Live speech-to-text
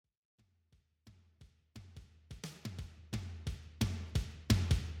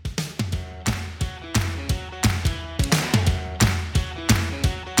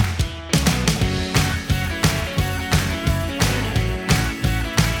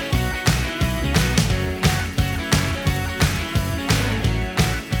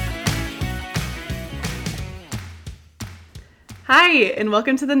Hi, and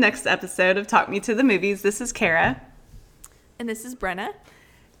welcome to the next episode of Talk Me to the Movies. This is Kara. And this is Brenna.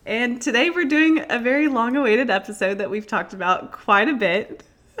 And today we're doing a very long-awaited episode that we've talked about quite a bit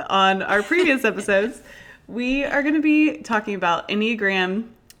on our previous episodes. We are going to be talking about Enneagram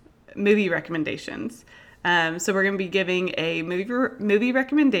movie recommendations. So we're going to be giving a movie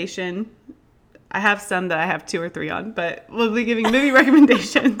recommendation. I have some that I have 2 or 3 on, but we'll be giving movie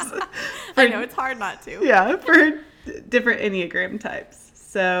recommendations. I know, it's hard not to. Yeah, for different Enneagram types.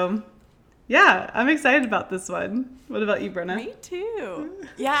 So, yeah, I'm excited about this one. What about you, Brenna? Me too.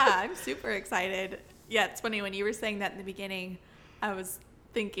 Yeah, I'm super excited. Yeah, it's funny when you were saying that in the beginning, I was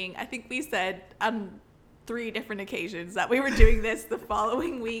thinking, I think we said on 3 different occasions that we were doing this the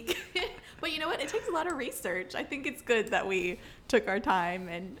following week. But you know what? It takes a lot of research. I think it's good that we took our time,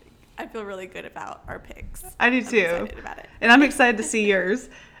 and I feel really good about our picks. I do too. I'm excited about it. And I'm excited to see yours.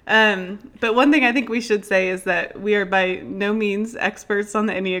 But one thing I think we should say is that we are by no means experts on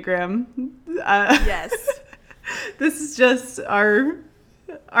the Enneagram. Yes. This is just our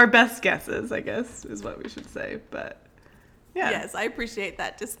best guesses, I guess, is what we should say. But yeah. Yes, I appreciate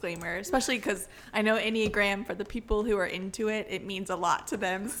that disclaimer, especially because I know Enneagram, for the people who are into it, it means a lot to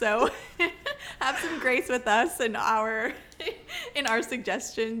them. So have some grace with us and our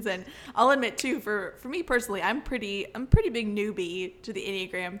suggestions. And I'll admit too, for me personally, I'm pretty big newbie to the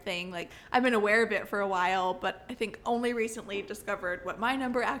Enneagram thing. Like, I've been aware of it for a while, but I think only recently discovered what my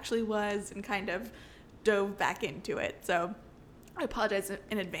number actually was and kind of dove back into it. So I apologize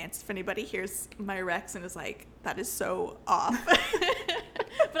in advance if anybody hears my Rex and is like, that is so off. But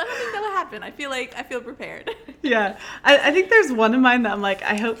I don't think that'll happen. I feel prepared. Yeah. I think there's one of mine that I'm like,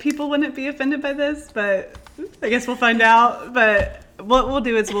 I hope people wouldn't be offended by this, but I guess we'll find out. But what we'll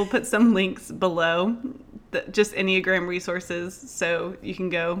do is we'll put some links below, just Enneagram resources, so you can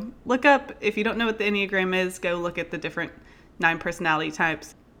go look up. If you don't know what the Enneagram is, go look at the different 9 personality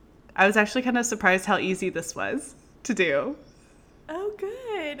types. I was actually kind of surprised how easy this was to do. Oh,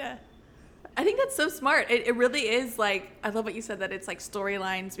 good. I think that's so smart. It really is, like, I love what you said, that it's like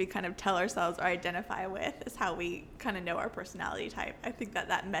storylines we kind of tell ourselves or identify with is how we kind of know our personality type. I think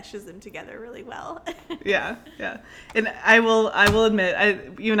that meshes them together really well. Yeah. And I will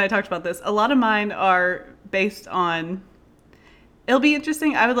admit, you and I talked about this. A lot of mine are based on, it'll be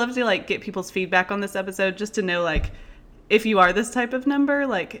interesting. I would love to like get people's feedback on this episode just to know like if you are this type of number,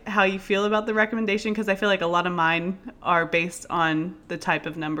 like how you feel about the recommendation, because I feel like a lot of mine are based on the type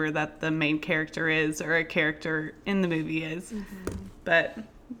of number that the main character is or a character in the movie is. Mm-hmm. But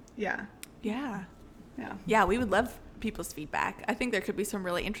yeah. Yeah, we would love people's feedback. I think there could be some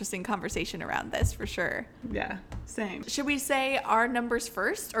really interesting conversation around this for sure. Yeah, same. Should we say our numbers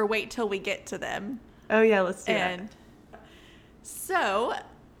first or wait till we get to them? Oh yeah, let's do that. So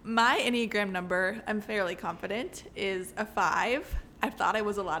my Enneagram number, I'm fairly confident, is a 5. I thought I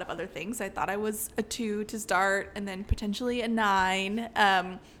was a lot of other things. I thought I was a 2 to start and then potentially a 9.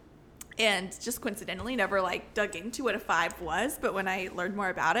 And just coincidentally never like dug into what a 5 was. But when I learned more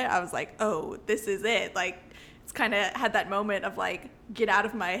about it, I was like, oh, this is it. Like, it's kind of had that moment of like, get out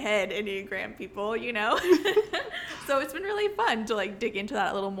of my head, Enneagram people, you know? So it's been really fun to like dig into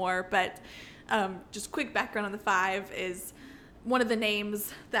that a little more. But just quick background on the 5 is, one of the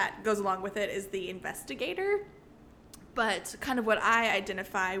names that goes along with it is the investigator. But kind of what I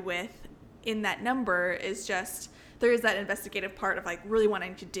identify with in that number is just, there is that investigative part of like really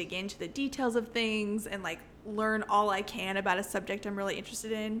wanting to dig into the details of things and like learn all I can about a subject I'm really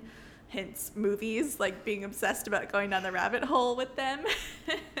interested in. Hence movies, like being obsessed about going down the rabbit hole with them.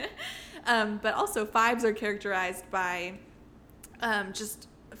 But also 5s are characterized by just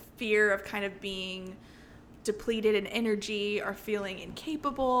fear of kind of being depleted in energy or feeling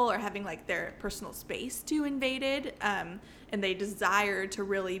incapable or having like their personal space too invaded, and they desire to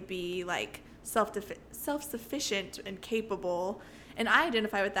really be like self-sufficient and capable. And I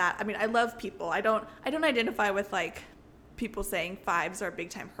identify with that. I mean, I love people. I don't identify with like people saying 5s are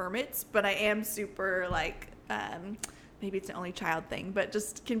big time hermits, but I am super like maybe it's an only child thing, but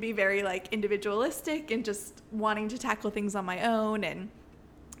just can be very like individualistic and just wanting to tackle things on my own,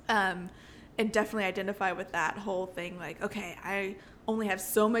 and definitely identify with that whole thing. Like, okay, I only have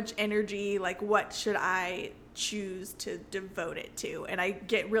so much energy. Like, what should I choose to devote it to? And I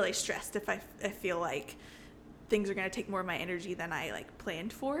get really stressed if I feel like things are going to take more of my energy than I like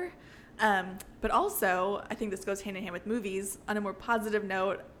planned for. But also, I think this goes hand in hand with movies. On a more positive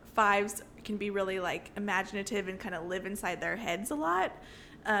note, 5s can be really like imaginative and kind of live inside their heads a lot.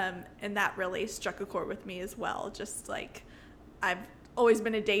 And that really struck a chord with me as well. Just like, I've always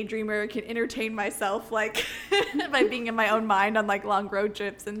been a daydreamer, can entertain myself like by being in my own mind on like long road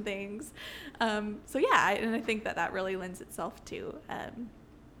trips and things. So yeah, and I think that really lends itself to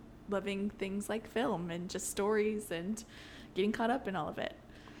loving things like film and just stories and getting caught up in all of it.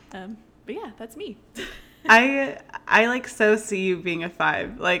 But yeah, that's me. I like so see you being a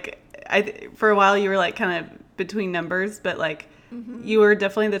 5. Like for a while you were like kind of between numbers, but like you were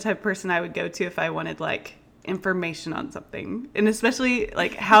definitely the type of person I would go to if I wanted like information on something, and especially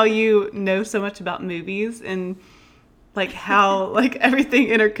like how you know so much about movies and like how like everything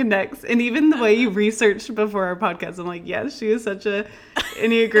interconnects, and even the way you researched before our podcast. I'm like, yes, she is such a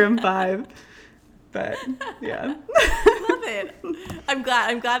Enneagram 5. But yeah. Love it. I'm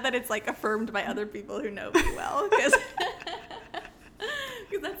glad that it's like affirmed by other people who know me well, because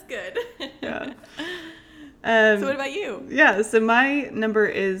that's good. Yeah. So what about you? Yeah, so my number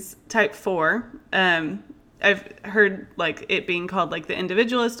is type 4. I've heard like it being called like the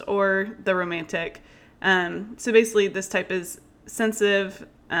individualist or the romantic. So basically this type is sensitive,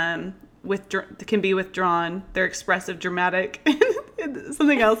 can be withdrawn. They're expressive, dramatic.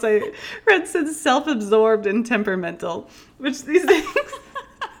 Something else I read says self-absorbed and temperamental, which these things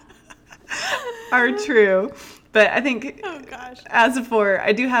are true. But I think as a 4,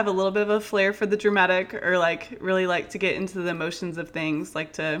 I do have a little bit of a flair for the dramatic, or like really like to get into the emotions of things.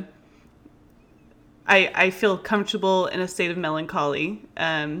 Like I feel comfortable in a state of melancholy.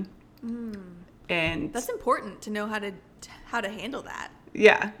 And that's important to know how to handle that.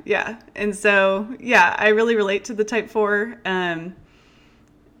 Yeah. And so, yeah, I really relate to the type 4.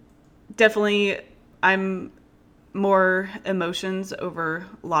 Definitely, I'm more emotions over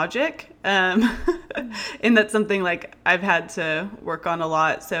logic. And that's something like I've had to work on a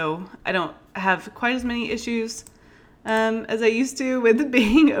lot. So I don't have quite as many issues as I used to with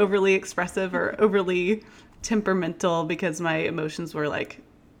being overly expressive or overly temperamental, because my emotions were like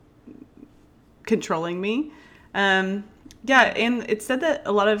controlling me. Yeah, and it's said that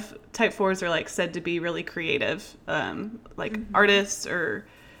a lot of type 4s are like said to be really creative, like artists or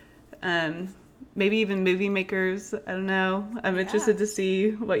maybe even movie makers. I don't know. I'm interested to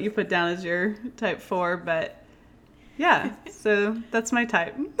see what you put down as your type 4, but yeah, so that's my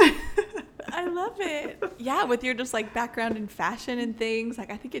type. I love it. Yeah, with your just like background in fashion and things,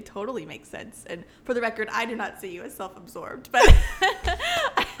 like I think it totally makes sense. And for the record, I do not see you as self-absorbed, but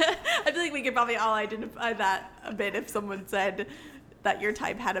I feel like we could probably all identify that a bit if someone said that your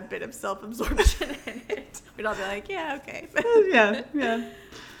type had a bit of self-absorption in it. We'd all be like, yeah, okay.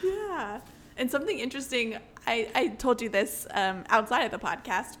 Yeah. And something interesting, I told you this outside of the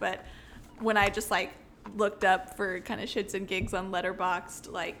podcast, but when I just like looked up for kind of shits and gigs on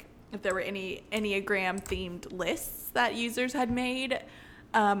Letterboxd, like if there were any Enneagram themed lists that users had made,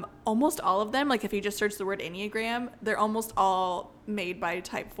 almost all of them, like if you just search the word Enneagram, they're almost all made by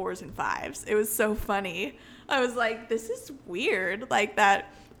type 4s and 5s. It was so funny. I was like, this is weird, like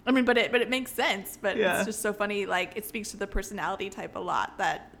that. I mean, but it makes sense, but it's just so funny. Like it speaks to the personality type a lot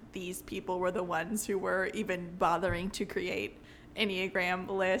that these people were the ones who were even bothering to create Enneagram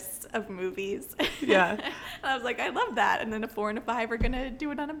lists of movies. Yeah. And I was like, I love that. And then a 4 and a 5 are going to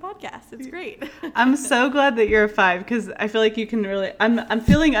do it on a podcast. It's great. I'm so glad that you're a 5, because I feel like you can really, I'm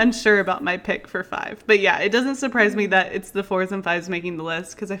feeling unsure about my pick for 5. But yeah, it doesn't surprise me that it's the 4s and 5s making the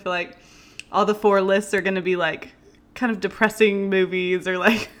list, because I feel like all the 4 lists are going to be like kind of depressing movies or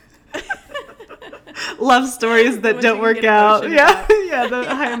like love stories that don't work out. Yeah. The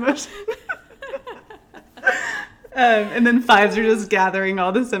high emotion. And then 5s are just gathering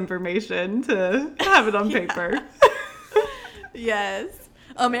all this information to have it on paper. Yes.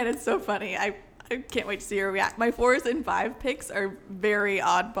 Oh man, it's so funny. I can't wait to see her react. My 4s and 5 picks are very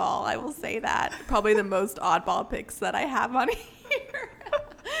oddball. I will say that. Probably the most oddball picks that I have on here.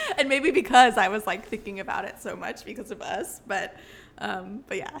 And maybe because I was like thinking about it so much because of us, but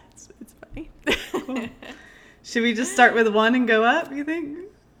yeah, it's funny. Cool. Should we just start with 1 and go up, you think?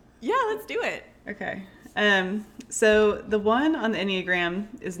 Yeah, let's do it. Okay. So the 1 on the Enneagram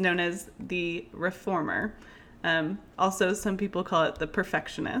is known as the reformer. Also, some people call it the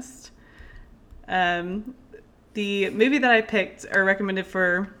perfectionist. The movie that I picked or recommended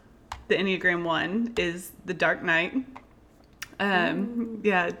for the Enneagram 1 is The Dark Knight.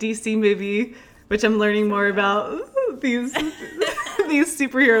 DC movie, which I'm learning more about these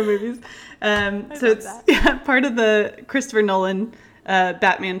superhero movies. So it's part of the Christopher Nolan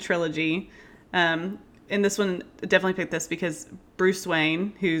Batman trilogy. And this one, definitely picked this because Bruce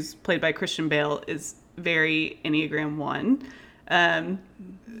Wayne, who's played by Christian Bale, is very Enneagram 1.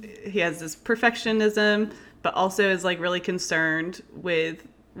 He has this perfectionism, but also is like really concerned with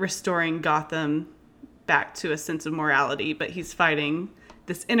restoring Gotham back to a sense of morality. But he's fighting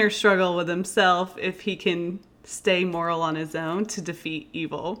this inner struggle with himself if he can stay moral on his own to defeat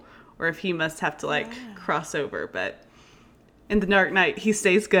evil, or if he must have to like cross over. But in The Dark Knight, he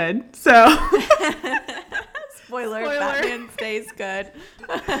stays good. So Spoiler, Batman stays good.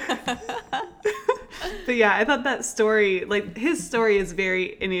 But yeah, I thought that story, like his story is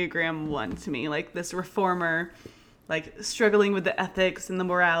very Enneagram 1 to me, like this reformer, like struggling with the ethics and the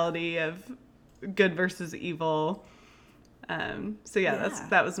morality of good versus evil. So yeah,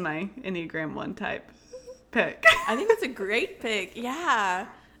 that was my Enneagram 1 type pick. I think that's a great pick. Yeah.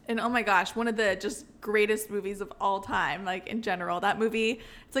 And oh my gosh, one of the just greatest movies of all time, like in general. That movie,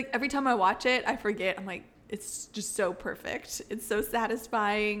 it's like every time I watch it, I forget. I'm like, it's just so perfect. It's so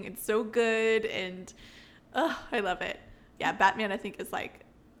satisfying. It's so good. And I love it. Yeah, Batman, I think, is like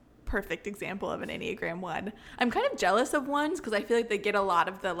perfect example of an Enneagram 1. I'm kind of jealous of ones because I feel like they get a lot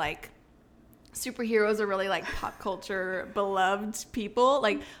of the like superheroes are really like pop culture beloved people.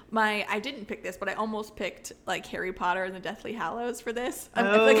 Like I didn't pick this, but I almost picked like Harry Potter and the Deathly Hallows for this. I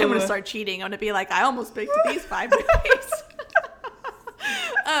feel like I'm going to start cheating. I'm going to be like, I almost picked these 5 movies.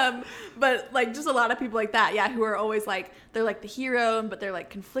 But like just a lot of people like that, yeah, who are always like, they're like the hero, but they're like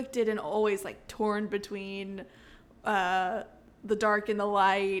conflicted and always like torn between the dark and the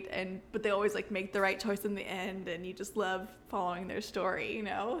light, but they always like make the right choice in the end, and you just love following their story, you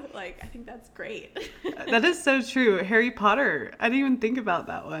know? Like, I think that's great. That is so true. Harry Potter, I didn't even think about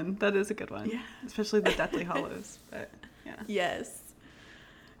that one. That is a good one. Yeah. Especially the Deathly Hallows. But yeah. Yes.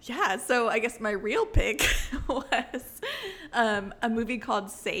 Yeah, so I guess my real pick was a movie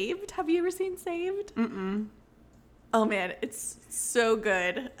called Saved. Have you ever seen Saved? Mm-mm. Oh man, it's so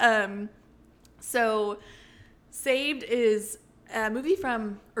good. So Saved is a movie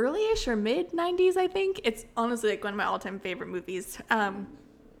from early-ish or mid-90s, I think. It's honestly like one of my all-time favorite movies.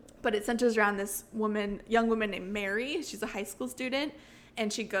 But it centers around this young woman named Mary. She's a high school student,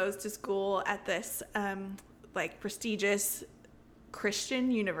 and she goes to school at this like prestigious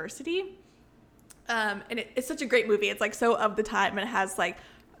Christian university. And it's such a great movie. It's like so of the time, and it has like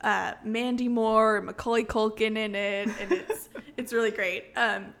Mandy Moore and Macaulay Culkin in it, and it's really great.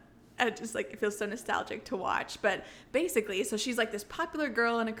 I just like, it feels so nostalgic to watch. But basically, so she's like this popular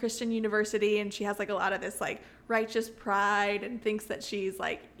girl in a Christian university, and she has like a lot of this like righteous pride and thinks that she's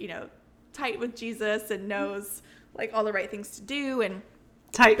like, you know, tight with Jesus and knows like all the right things to do, and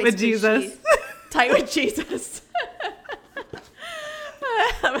tight with Jesus. Tight with Jesus.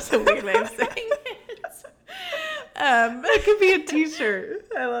 That was a weird way of saying it. It could be a t-shirt.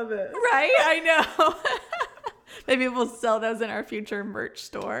 I love it. Right? I know. Maybe we'll sell those in our future merch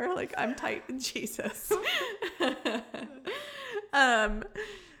store. Like, I'm tight with Jesus.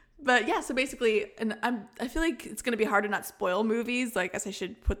 But yeah, so basically, and I feel like it's going to be hard to not spoil movies. Like, I guess I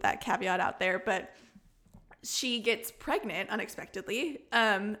should put that caveat out there. But she gets pregnant unexpectedly.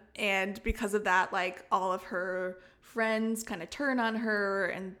 And because of that, like, all of her friends kind of turn on her,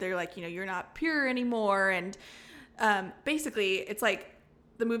 and they're like, you know, you're not pure anymore. And basically, it's like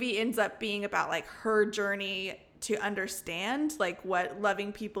the movie ends up being about like her journey to understand like what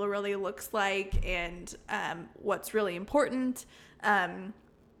loving people really looks like, and what's really important.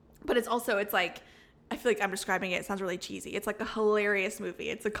 But it's like, I feel like I'm describing it sounds really cheesy. It's like a hilarious movie.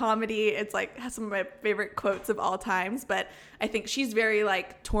 It's a comedy. It's like has some of my favorite quotes of all times. But I think she's very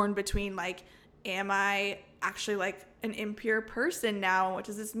like torn between like, am I actually like an impure person now? What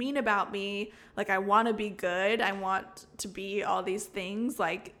does this mean about me? Like, I want to be good. I want to be all these things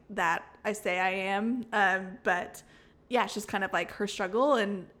like that I say I am. But yeah, it's just kind of like her struggle,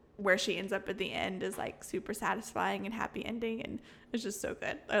 and where she ends up at the end is like super satisfying and happy ending, and it's just so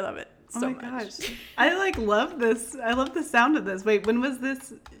good. I love it so much. Gosh. I like love this. I love the sound of this. Wait, when was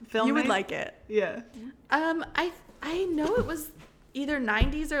this film? You would like it. Yeah. I know it was either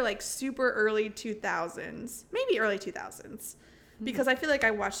 90s or like super early 2000s, maybe early 2000s, because I feel like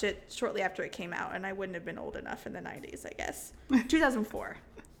I watched it shortly after it came out, and I wouldn't have been old enough in the 90s, I guess. 2004.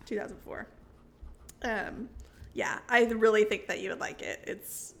 Yeah, I really think that you would like it.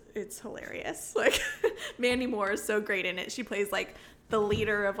 It's hilarious. Like, Mandy Moore is so great in it. She plays like the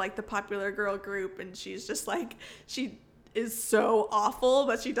leader of like the popular girl group, and she's just like, she is so awful,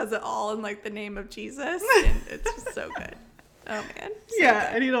 but she does it all in like the name of Jesus, and it's just so good. Oh man. So yeah,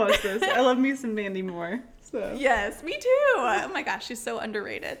 good. I need to watch this. I love me some Mandy Moore. So. Yes, me too. Oh my gosh, she's so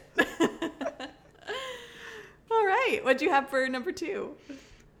underrated. All right, what'd you have for number 2?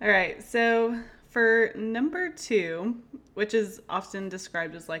 All right, so for number 2, which is often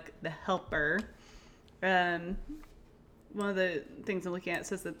described as like the helper, one of the things I'm looking at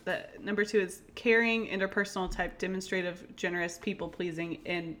says that number 2 is caring, interpersonal type, demonstrative, generous, people-pleasing,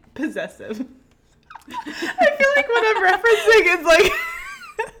 and possessive. I feel like what I'm referencing is like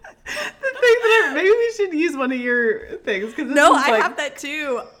the thing that maybe we should should use one of your things because No, I have that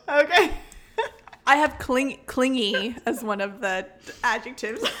too. Okay. I have clingy as one of the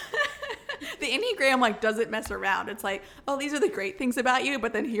adjectives. The Enneagram like doesn't mess around. It's like, oh, these are the great things about you,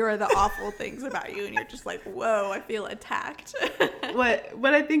 but then here are the awful things about you, and you're just like, whoa, I feel attacked.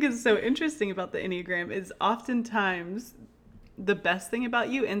 What I think is so interesting about the Enneagram is oftentimes the best thing about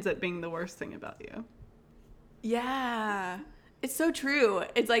you ends up being the worst thing about you. Yeah, it's so true.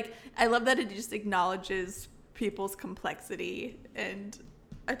 It's like, I love that it just acknowledges people's complexity, and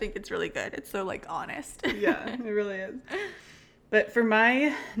I think it's really good. It's so like honest. Yeah, it really is. But for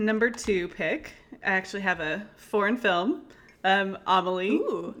my number 2 pick, I actually have a foreign film.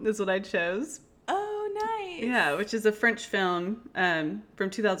 Amélie is what I chose. Oh, nice. Yeah, which is a French film from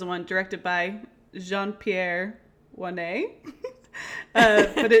 2001, directed by Jean-Pierre Jeunet.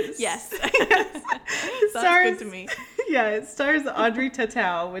 But it's yes. It Sounds good to me. Yeah, it stars Audrey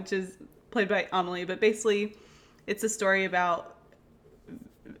Tautou, which is played by Amélie. But basically, it's a story about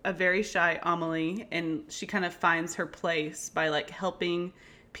a very shy Amélie, and she kind of finds her place by like helping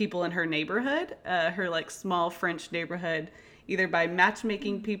people in her neighborhood, her like small French neighborhood, either by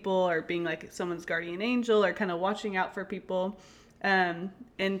matchmaking people or being like someone's guardian angel or kind of watching out for people. And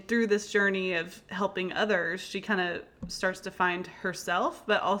through this journey of helping others, she kind of starts to find herself,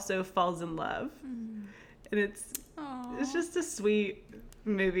 but also falls in love. And it's just a sweet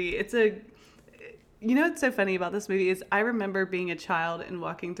movie. You know what's so funny about this movie is I remember being a child and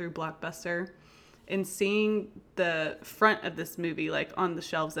walking through Blockbuster and seeing the front of this movie like on the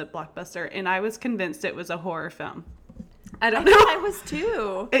shelves at Blockbuster, and I was convinced it was a horror film. I don't know. I was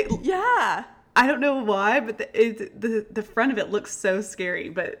too. Yeah. I don't know why, but the front of it looks so scary.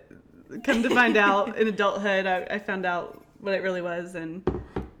 But come to find out in adulthood, I found out what it really was, and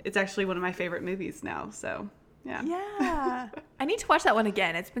it's actually one of my favorite movies now. So yeah. Yeah. I need to watch that one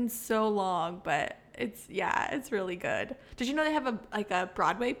again. It's been so long, but it's really good. Did you know they have a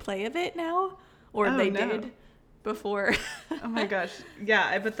Broadway play of it now? Or did before? Oh my gosh. Yeah,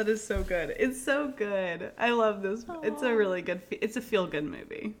 I bet that is so good. It's so good. I love this. Aww. It's a really good, it's a feel-good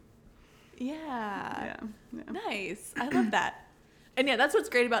movie. Yeah. Nice. I love that. And yeah, that's what's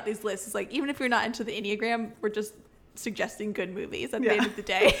great about these lists is like, even if you're not into the Enneagram, we're just suggesting good movies at the end of the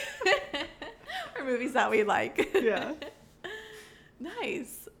day. Or movies that we like. Yeah.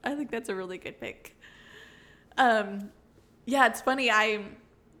 Nice. I think that's a really good pick. Yeah, it's funny. I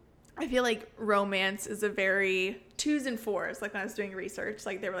feel like romance is a very 2s and 4s. Like when I was doing research,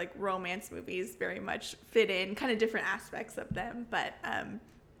 like they were like romance movies very much fit in kind of different aspects of them, but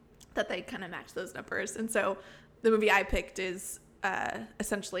that they kind of match those numbers. And so the movie I picked is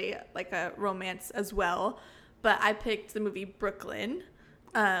essentially like a romance as well. But I picked the movie Brooklyn,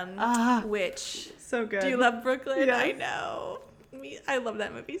 which so good. Do you love Brooklyn? Yes. I know. I love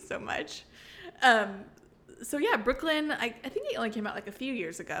that movie so much. So yeah, Brooklyn, I think it only came out like a few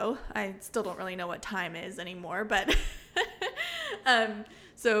years ago. I still don't really know what time is anymore, but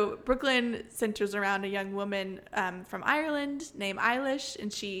so Brooklyn centers around a young woman from Ireland named Eilish,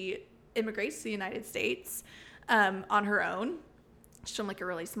 and she immigrates to the United States on her own. She's from like a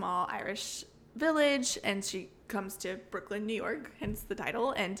really small Irish village, and she comes to Brooklyn, New York, hence the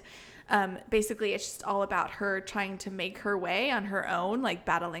title. And basically it's just all about her trying to make her way on her own, like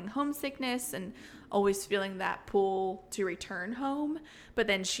battling homesickness and always feeling that pull to return home. But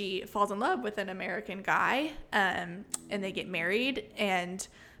then she falls in love with an American guy, and they get married.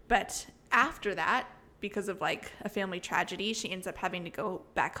 But after that, because of like a family tragedy, she ends up having to go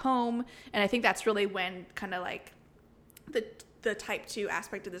back home. And I think that's really when kind of like the type 2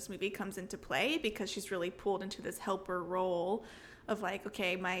 aspect of this movie comes into play, because she's really pulled into this helper role of like,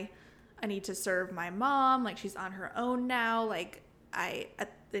 okay, I need to serve my mom. Like she's on her own now. Like at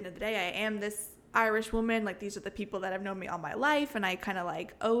the end of the day, I am this Irish woman. Like these are the people that have known me all my life, and I kind of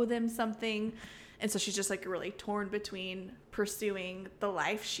like owe them something. And so she's just like really torn between pursuing the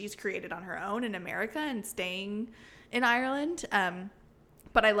life she's created on her own in America and staying in Ireland.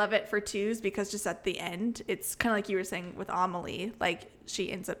 But I love it for 2s because just at the end, it's kind of like you were saying with Amélie, like she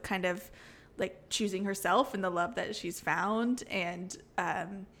ends up kind of like choosing herself and the love that she's found. And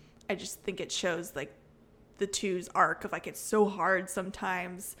I just think it shows like the 2's arc of like, it's so hard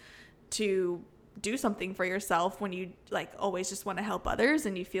sometimes to do something for yourself when you like always just want to help others,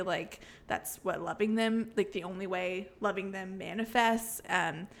 and you feel like that's what loving them, like the only way loving them manifests.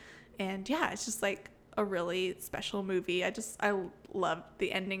 And yeah, it's just like a really special movie. I love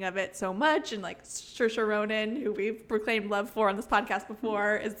the ending of it so much, and like Saoirse Ronan, who we've proclaimed love for on this podcast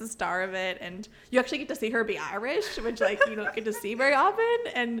before, is the star of it, and you actually get to see her be Irish, which like you don't get to see very often,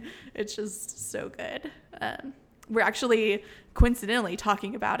 and it's just so good. We're actually coincidentally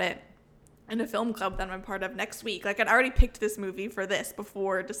talking about it in a film club that I'm a part of next week. Like, I'd already picked this movie for this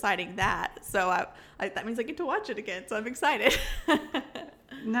before deciding that. So that means I get to watch it again. So I'm excited.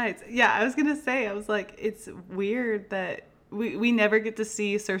 Nice. Yeah, I was going to say, I was like, it's weird that we never get to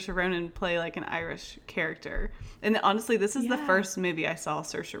see Saoirse Ronan play like an Irish character. And honestly, this is the first movie I saw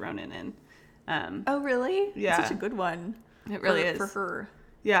Saoirse Ronan in. Oh, really? Yeah. It's such a good one. It really is. For her.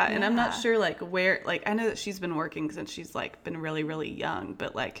 Yeah, and I'm not sure like where, like I know that she's been working since she's like been really, really young,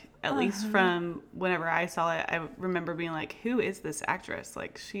 but like at least from whenever I saw it, I remember being like, who is this actress?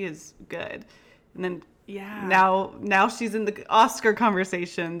 Like she is good. And then now she's in the Oscar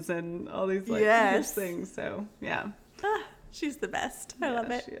conversations and all these like huge things. So yeah. She's the best. I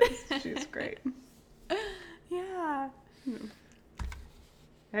love it. She is. She's great. Yeah. All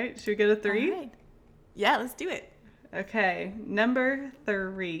right, should we go to 3? Right. Yeah, let's do it. Okay, number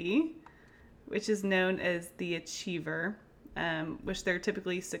 3, which is known as the achiever, which they're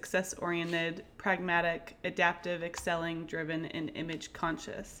typically success-oriented, pragmatic, adaptive, excelling, driven, and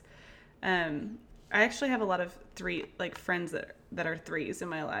image-conscious. I actually have a lot of friends that are 3s in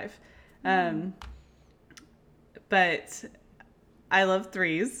my life, but I love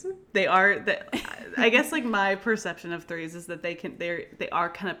 3s. They are I guess like my perception of 3s is that they are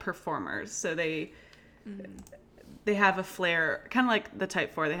kind of performers, so they have a flair, kind of like the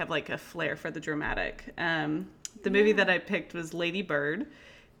Type 4. They have like a flair for the dramatic. The movie that I picked was Lady Bird,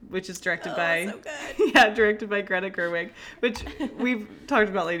 which is directed by Greta Gerwig, which we've talked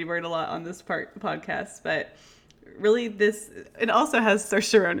about Lady Bird a lot on this podcast, but really it also has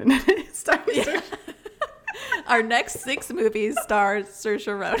Saoirse Ronan in it. Our next 6 movies star Saoirse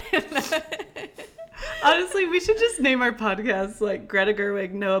Ronan. Honestly, we should just name our podcast like Greta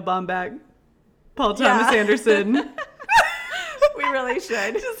Gerwig, Noah Baumbach, Paul Thomas Anderson. We really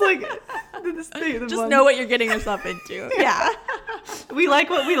should. Just like just know what you're getting yourself into. Yeah. We like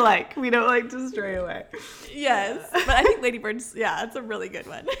what we like. We don't like to stray away. Yes. But I think Lady Bird's, it's a really good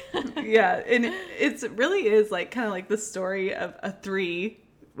one. Yeah. And it really is like kind of like the story of a 3,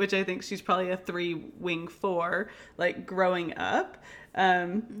 which I think she's probably a 3 wing 4, like growing up.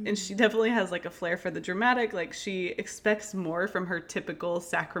 And she definitely has like a flair for the dramatic. Like she expects more from her typical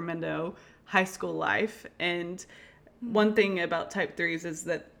Sacramento high school life. And one thing about Type 3s is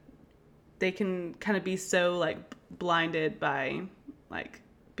that they can kind of be so like blinded by like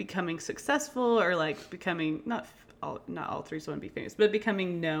becoming successful or like becoming not all 3s want to be famous, but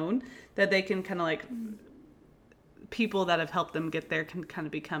becoming known, that they can kind of like people that have helped them get there can kind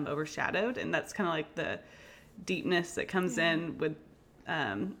of become overshadowed. And that's kind of like the deepness that comes in with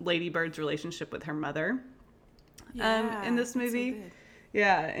Lady Bird's relationship with her mother in this movie. So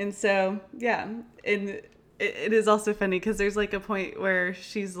and so and it is also funny because there's like a point where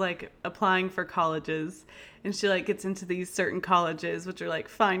she's like applying for colleges and she like gets into these certain colleges which are like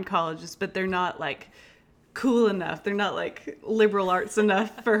fine colleges, but they're not like cool enough, they're not like liberal arts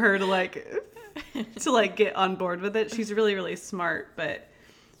enough for her to like get on board with it. She's really, really smart, but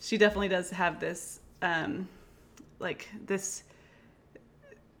she definitely does have this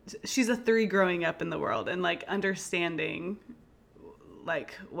she's a 3 growing up in the world and like understanding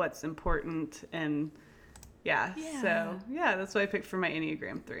like what's important. And so that's what I picked for my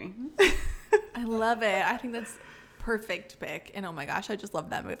Enneagram 3. I love it. I think that's perfect pick. And oh my gosh, I just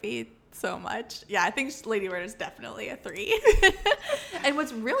love that movie so much. Yeah, I think Lady Bird is definitely a 3. And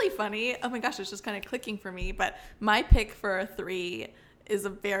what's really funny, oh my gosh, it's just kind of clicking for me, but my pick for a 3 is a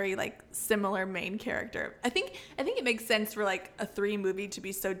very like similar main character. I think it makes sense for like a 3 movie to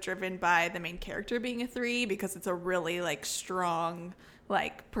be so driven by the main character being a 3 because it's a really like strong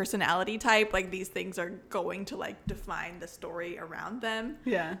like personality type. Like these things are going to like define the story around them.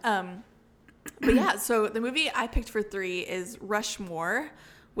 Yeah. But yeah, so the movie I picked for 3 is Rushmore,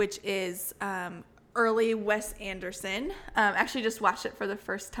 which is early Wes Anderson. Actually just watched it for the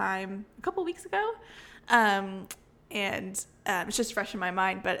first time a couple weeks ago. And it's just fresh in my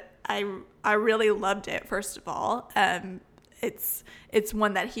mind, but I really loved it. First of all, it's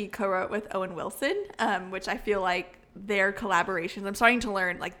one that he co-wrote with Owen Wilson, which I feel like their collaborations, I'm starting to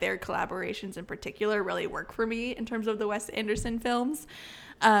learn like their collaborations in particular really work for me in terms of the Wes Anderson films.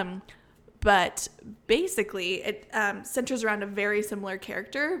 But basically it centers around a very similar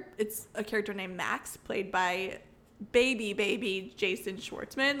character. It's a character named Max, played by baby Jason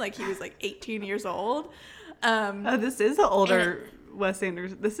Schwartzman. Like he was like 18 years old. This is an older Wes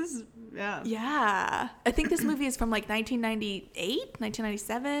Anderson. This is, yeah. I think this movie is from like 1998,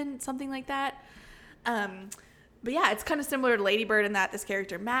 1997, something like that. But yeah, it's kind of similar to Lady Bird in that this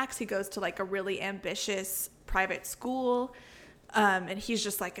character, Max, he goes to like a really ambitious private school. And he's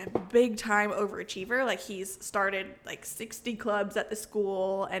just like a big time overachiever. Like he's started like 60 clubs at the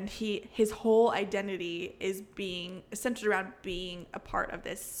school, and his whole identity is being centered around being a part of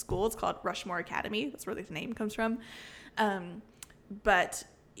this school. It's called Rushmore Academy. That's where the name comes from. But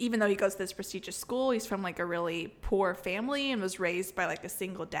even though he goes to this prestigious school, he's from like a really poor family and was raised by like a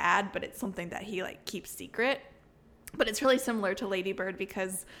single dad, but it's something that he like keeps secret. But it's really similar to Lady Bird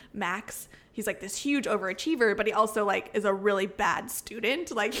because Max, he's like this huge overachiever, but he also like is a really bad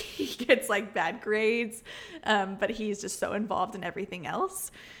student. Like he gets like bad grades, but he's just so involved in everything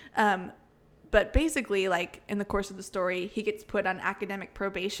else. But basically, like in the course of the story, he gets put on academic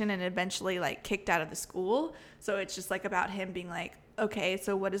probation and eventually like kicked out of the school. So it's just like about him being like, okay,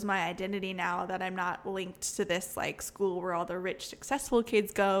 so what is my identity now that I'm not linked to this like school where all the rich, successful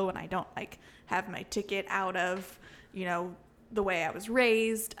kids go, and I don't like have my ticket out of, you know, the way I was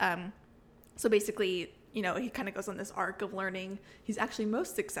raised. So basically, you know, he kind of goes on this arc of learning. He's actually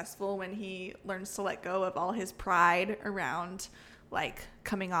most successful when he learns to let go of all his pride around like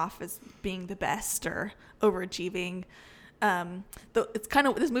coming off as being the best or overachieving. It's kind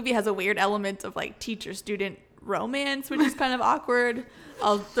of, this movie has a weird element of like teacher-student romance, which is kind of awkward.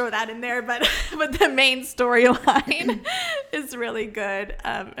 I'll throw that in there, but the main storyline is really good,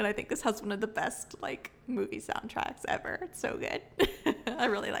 and I think this has one of the best like movie soundtracks ever. It's so good. I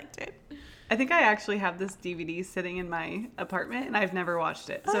really liked it. I think I actually have this DVD sitting in my apartment, and I've never watched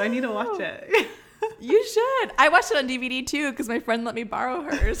it, so I need to watch it. You should. I watched it on DVD too because my friend let me borrow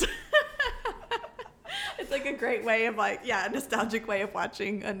hers. It's like a great way of like, a nostalgic way of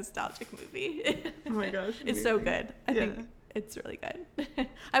watching a nostalgic movie. Oh my gosh. It's so good. I think it's really good.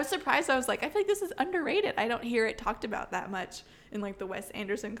 I was surprised. I was like, I feel like this is underrated. I don't hear it talked about that much in like the Wes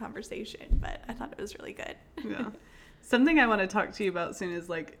Anderson conversation, but I thought it was really good. Yeah. Something I want to talk to you about soon is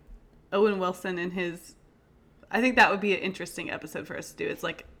like Owen Wilson and his, I think that would be an interesting episode for us to do. It's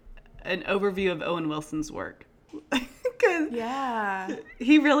like an overview of Owen Wilson's work. Yeah.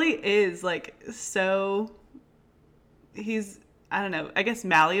 He really is like he's, I don't know, I guess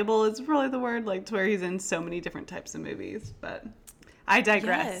malleable is probably the word, like to where he's in so many different types of movies, but I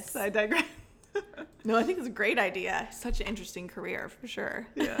digress. Yes. No, I think it's a great idea. Such an interesting career for sure.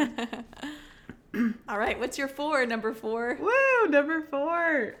 Yeah. All right, what's your number 4? Woo, number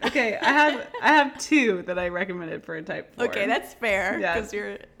 4. Okay, I have 2 that I recommended for a type 4. Okay, that's fair. Yeah,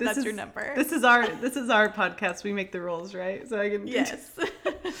 because that's your number. This is our podcast. We make the rules, right? So I can. Yes.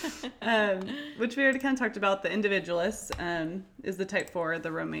 Which we already kind of talked about. The Individualist is the type 4,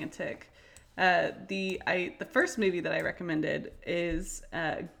 the romantic. The first movie that I recommended is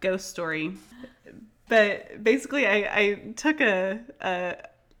Ghost Story, but basically I took a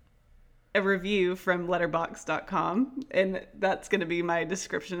review from letterboxd.com, and that's going to be my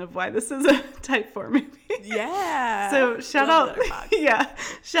description of why this is a type 4 movie. Yeah. So shout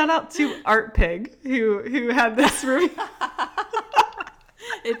out to Art Pig who had this review.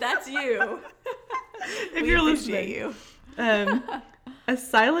 If that's you, if you're listening, a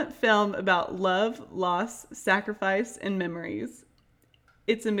silent film about love, loss, sacrifice, and memories.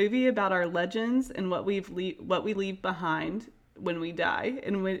 It's a movie about our legends and what we leave behind when we die,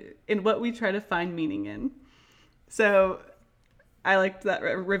 and what we try to find meaning in. So I liked that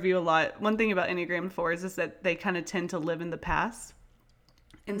review a lot. One thing about Enneagram 4s is that they kind of tend to live in the past.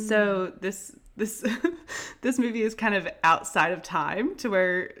 And so this movie is kind of outside of time, to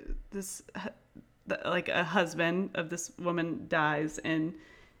where like a husband of this woman dies, and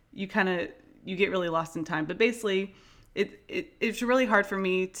you get really lost in time. But basically it's really hard for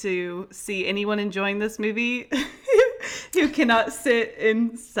me to see anyone enjoying this movie who cannot sit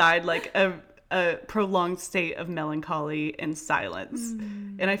inside like a prolonged state of melancholy and silence.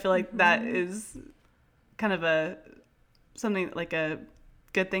 And I feel like that is kind of something like a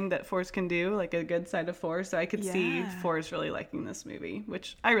good thing that 4s can do, like a good side of 4. So I could see 4s really liking this movie,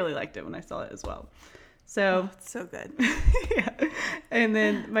 which I really liked it when I saw it as well. So it's so good. Yeah. And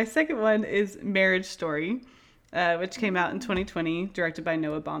then my second one is Marriage Story, which came out in 2020, directed by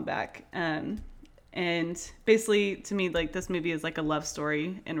Noah Baumbach. And basically, to me, like, this movie is like a love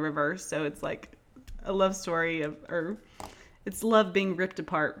story in reverse. So it's like a love story it's love being ripped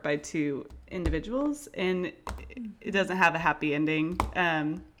apart by 2 individuals, and it doesn't have a happy ending.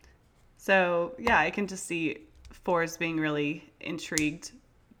 So yeah, I can just see 4s being really intrigued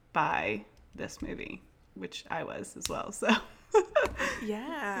by this movie, which I was as well. So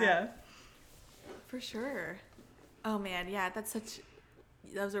yeah, for sure. Oh man, yeah,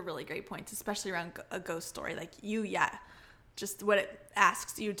 those are really great points, especially around a ghost story. Like just what it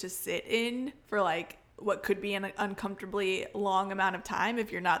asks you to sit in for like what could be an uncomfortably long amount of time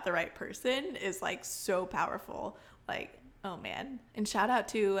if you're not the right person is like so powerful. Like Oh man. And shout out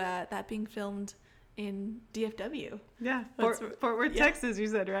to that being filmed in DFW. Yeah. Fort Worth, Texas, you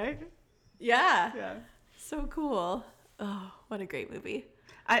said, right? Yeah. Yeah. So cool. Oh, what a great movie.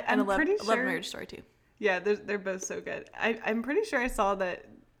 I'm pretty sure. I love Marriage Story too. Yeah, they're both so good. I'm pretty sure I saw that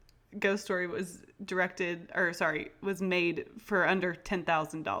Ghost Story was made for under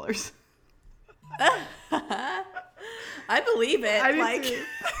 $10,000. I believe it. I do too.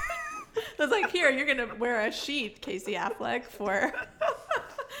 I was like, here, you're gonna wear a sheet, Casey Affleck, for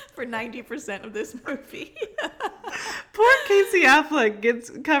 90% of this movie. Poor Casey Affleck gets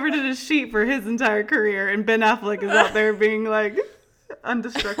covered in a sheet for his entire career, and Ben Affleck is out there being like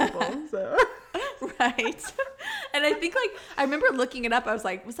indestructible. So. Right. And I think I remember looking it up. I was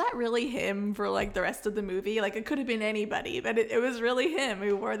like, was that really him for like the rest of the movie? Like it could have been anybody, but it was really him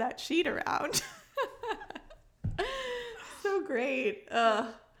who wore that sheet around. So great.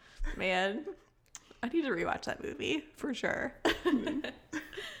 Man, I need to rewatch that movie for sure.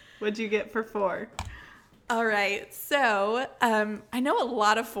 What'd you get for 4? All right. So I know a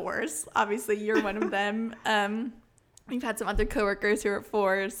lot of 4s. Obviously, you're one of them. We've had some other coworkers who are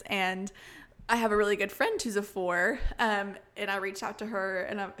 4s, and I have a really good friend who's a 4, and I reached out to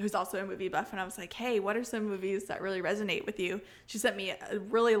her, who's also a movie buff, and I was like, hey, what are some movies that really resonate with you? She sent me a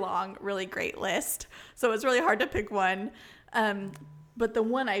really long, really great list, so it was really hard to pick one. But the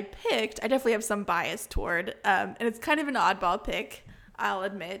one I picked, I definitely have some bias toward, and it's kind of an oddball pick, I'll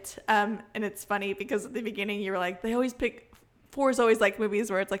admit. And it's funny because at the beginning you were like, they always pick, 4s always like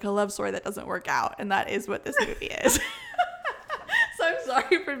movies where it's like a love story that doesn't work out, and that is what this movie is. So I'm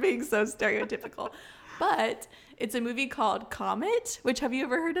sorry for being so stereotypical, but it's a movie called Comet, which have you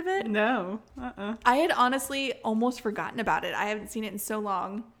ever heard of it? No. I had honestly almost forgotten about it. I haven't seen it in so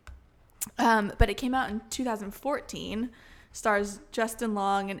long. But it came out in 2014, stars Justin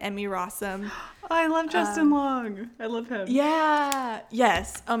Long and Emmy Rossum. I love Justin Long. I love him. Yeah.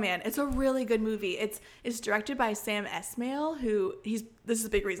 Yes. Oh man, it's a really good movie. It's directed by Sam Esmail, this is a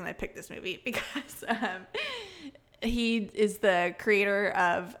big reason I picked this movie because he is the creator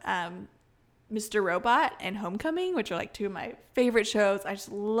of Mr. Robot and Homecoming, which are like 2 of my favorite shows. I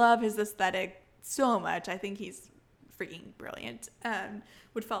just love his aesthetic so much. I think he's freaking brilliant.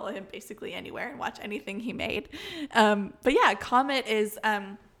 Would follow him basically anywhere and watch anything he made. But yeah, Comet is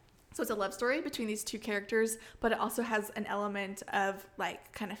so it's a love story between these 2 characters, but it also has an element of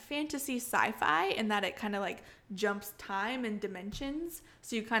like kind of fantasy sci-fi in that it kind of like jumps time and dimensions.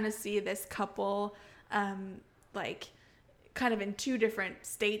 So you kind of see this couple like kind of in 2 different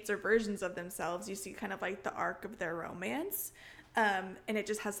states or versions of themselves. You see kind of like the arc of their romance. And it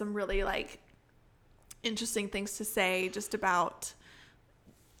just has some really like interesting things to say just about,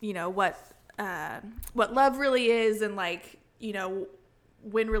 you know, what love really is, and like, you know,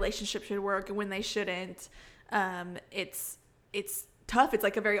 when relationships should work and when they shouldn't. It's tough. It's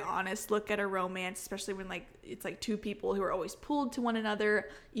like a very honest look at a romance, especially when like it's like 2 people who are always pulled to one another,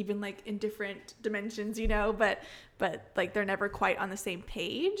 even like in different dimensions, you know, but like they're never quite on the same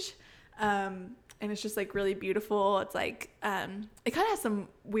page. And it's just like really beautiful. It's like it kind of has some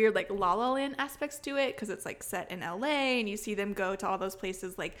weird like La La Land aspects to it because it's like set in LA, and you see them go to all those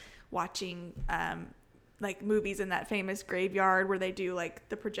places like watching like movies in that famous graveyard where they do like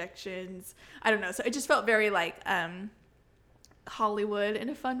the projections. I don't know. So it just felt very like Hollywood in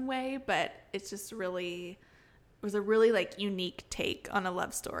a fun way, but it's just really, it was a really like unique take on a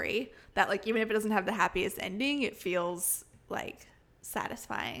love story that like even if it doesn't have the happiest ending, it feels like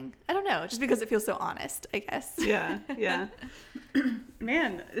satisfying. I don't know, just because it feels so honest, I guess. Yeah.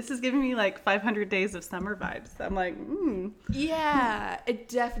 Man, this is giving me like 500 Days of Summer vibes. I'm like, Yeah, it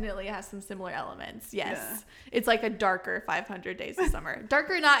definitely has some similar elements. Yes. Yeah. It's like a darker 500 Days of Summer.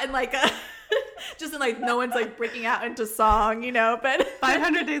 Darker not in like a just in like no one's like breaking out into song, you know, but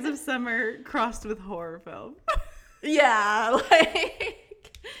 500 Days of Summer crossed with horror film. Yeah, like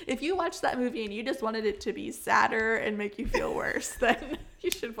if you watch that movie and you just wanted it to be sadder and make you feel worse, then you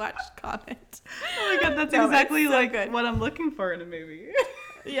should watch Comet. Oh my god, that's exactly so like good. What I'm looking for in a movie.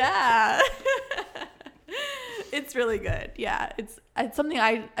 Yeah. It's really good. Yeah, it's something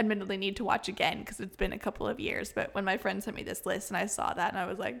I admittedly need to watch again because it's been a couple of years. But when my friend sent me this list and I saw that, and I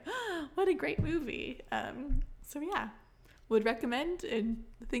was like, oh, what a great movie. So yeah, would recommend and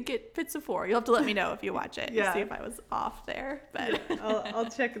think it fits a 4. You'll have to let me know if you watch it. Yeah. See if I was off there. But I'll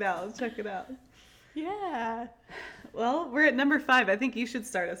check it out. Yeah. Well, we're at number 5. I think you should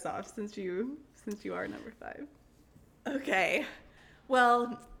start us off since you are number 5. Okay.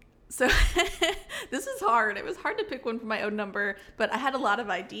 Well, so this is hard. It was hard to pick one for my own number, but I had a lot of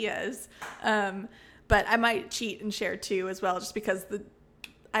ideas. But I might cheat and share 2 as well, just because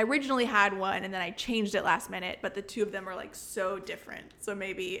I originally had one and then I changed it last minute, but the two of them are like so different. So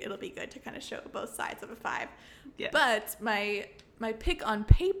maybe it'll be good to kind of show both sides of a 5. Yeah. But my pick on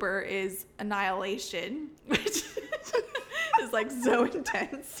paper is Annihilation, which is like so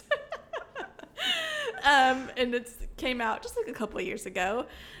intense. And it came out just like a couple of years ago.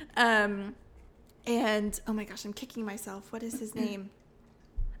 And oh my gosh, I'm kicking myself. What is his name?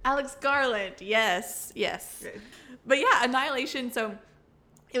 Alex Garland. Yes. Good. But yeah, Annihilation. So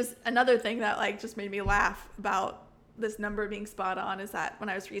it was another thing that like just made me laugh about this number being spot on is that when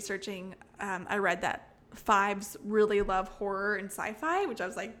I was researching, I read that 5s really love horror and sci-fi, which I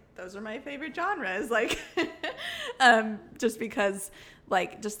was like, those are my favorite genres. Like, just because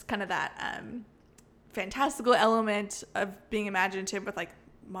like just kind of that fantastical element of being imaginative with like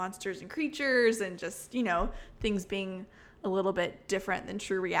monsters and creatures and just, you know, things being a little bit different than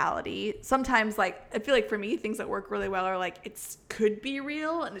true reality. Sometimes like I feel like for me things that work really well are like it could be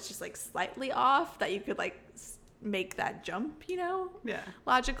real and it's just like slightly off that you could like make that jump, you know,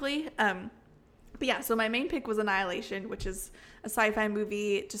 logically. But yeah, so my main pick was Annihilation, which is a sci-fi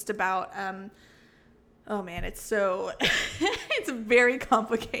movie just about oh man, it's so it's very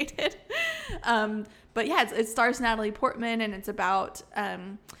complicated. But yeah, it stars Natalie Portman and it's about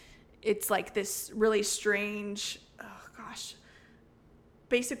it's like this really strange, oh gosh,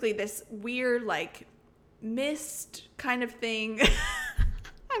 basically this weird like mist kind of thing.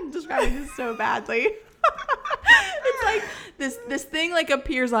 I'm describing this so badly. It's like this thing like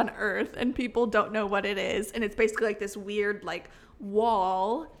appears on Earth and people don't know what it is, and it's basically like this weird like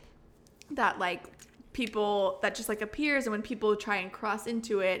wall that like people that just like appears, and when people try and cross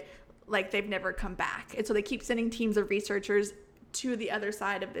into it, like they've never come back. And so they keep sending teams of researchers to the other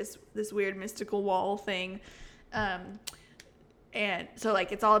side of this weird mystical wall thing. And so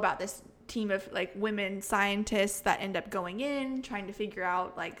like it's all about this team of like women scientists that end up going in, trying to figure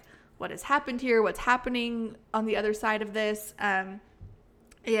out like what has happened here, what's happening on the other side of this. And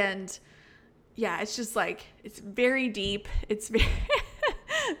yeah, it's just like, it's very deep. It's very,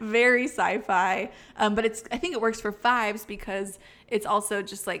 very sci-fi. But I think it works for 5s because it's also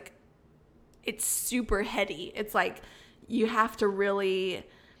just like, it's super heady. It's like, you have to really,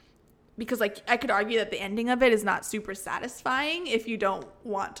 because like I could argue that the ending of it is not super satisfying if you don't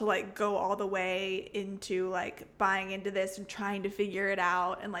want to like go all the way into like buying into this and trying to figure it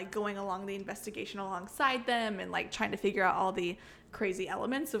out and like going along the investigation alongside them and like trying to figure out all the crazy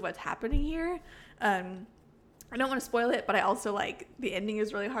elements of what's happening here. I don't want to spoil it, but I also like the ending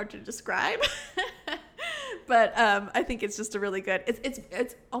is really hard to describe. But I think it's just a really good,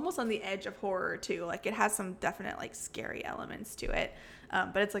 it's almost on the edge of horror too. Like it has some definite like scary elements to it.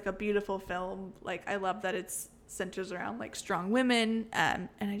 But it's like a beautiful film. Like I love that it's centers around like strong women. And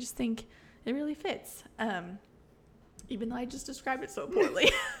I just think it really fits. Even though I just described it so poorly.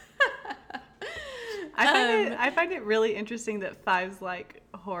 I find it really interesting that 5s like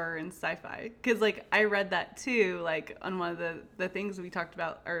horror and sci-fi, because like I read that too, like on one of the things we talked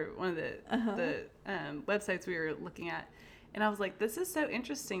about, or one of the websites we were looking at, and I was like, this is so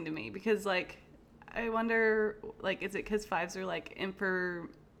interesting to me because like I wonder, like, is it because 5s are like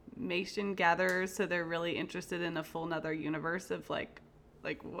information gatherers, so they're really interested in a full nother universe of like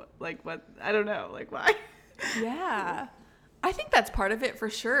what I don't know, like why? Yeah, I think that's part of it for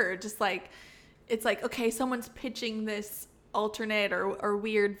sure. Just like it's like, okay, someone's pitching this alternate or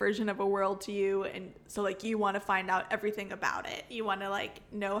weird version of a world to you, and so like you want to find out everything about it. You want to like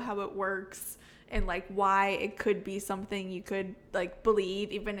know how it works and like why it could be something you could like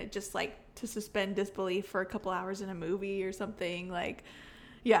believe, even it just like to suspend disbelief for a couple hours in a movie or something. Like,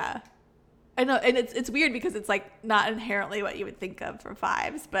 yeah, I know. And it's weird because it's like not inherently what you would think of for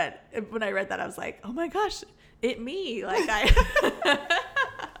 5s, but when I read that I was like, oh my gosh, me, like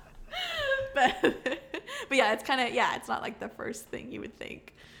but yeah, it's kind of, yeah, it's not like the first thing you would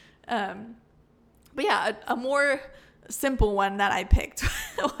think. But yeah, a more simple one that I picked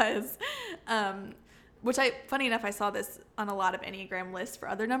was, which funny enough, I saw this on a lot of Enneagram lists for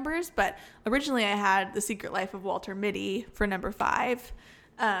other numbers, but originally I had The Secret Life of Walter Mitty for number 5,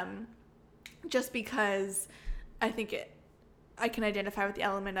 just because I think I can identify with the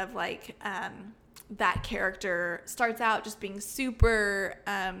element of like, that character starts out just being super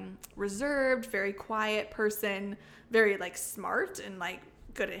reserved, very quiet person, very like smart and like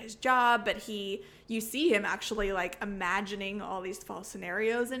good at his job, but you see him actually like imagining all these false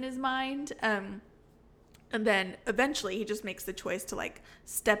scenarios in his mind, and then eventually he just makes the choice to like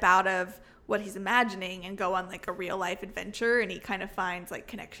step out of what he's imagining and go on like a real life adventure, and he kind of finds like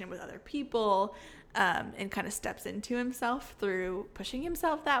connection with other people, and kind of steps into himself through pushing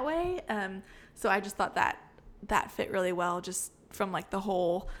himself that way. So I just thought that fit really well, just from like the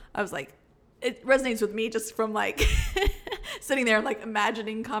whole, I was like, it resonates with me just from like sitting there like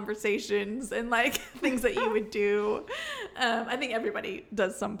imagining conversations and like things that you would do. I think everybody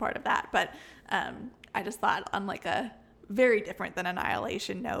does some part of that, but I just thought on like a very different than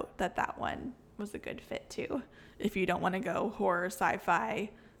Annihilation note that one was a good fit too, if you don't want to go horror,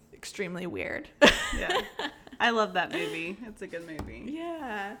 sci-fi, extremely weird. Yeah, I love that movie. It's a good movie.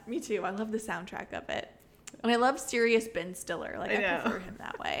 Yeah, me too. I love the soundtrack of it, and I love serious Ben Stiller. Like I prefer him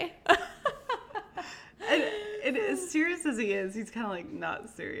that way. And as serious as he is, he's kind of like not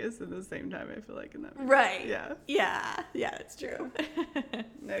serious at the same time, I feel like, in that movie. Right. Yeah. Yeah, it's true.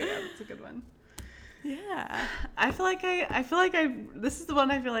 No, yeah, it's a good one. Yeah. I feel like this is the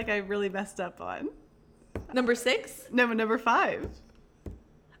one I feel like I really messed up on. Number 6? No, number 5.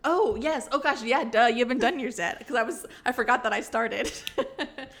 Oh, yes. Oh, gosh. Yeah, duh. You haven't done yours yet. Because I forgot that I started.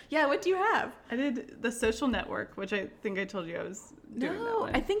 Yeah, what do you have? I did The Social Network, which I think I told you I was doing that No,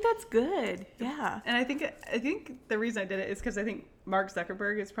 one. I think that's good. Yeah. And I think the reason I did it is because I think Mark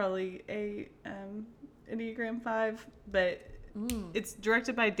Zuckerberg is probably a Enneagram 5, but it's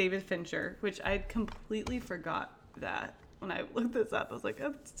directed by David Fincher, which I completely forgot that when I looked this up. I was like, oh,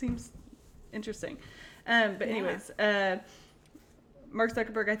 it seems interesting. But anyways, Mark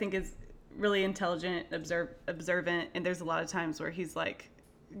Zuckerberg, I think, is really intelligent, observant, and there's a lot of times where he's like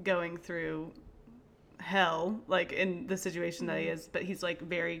going through hell, like in the situation that he is, but he's like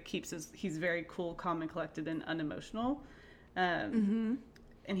he's very cool, calm, and collected, and unemotional, and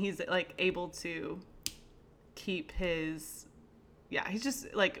he's like able to keep his, he's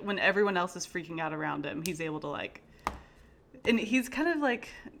just like, when everyone else is freaking out around him, he's able to like, and he's kind of like,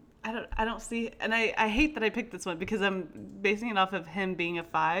 I don't see, and I hate that I picked this one because I'm basing it off of him being a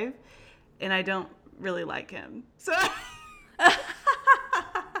 5, and I don't really like him, so.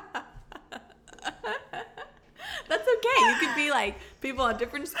 That's okay. You could be like people on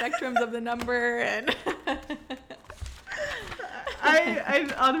different spectrums of the number, and I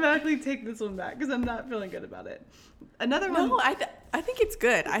automatically take this one back because I'm not feeling good about it. Another one. No, I think it's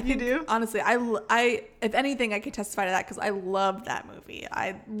good. I think, you do? Honestly, I if anything, I could testify to that because I love that movie.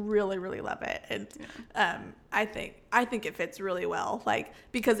 I really, really love it, and I think it fits really well. Like,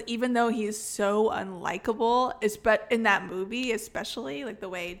 because even though he's so unlikable, but in that movie, especially like the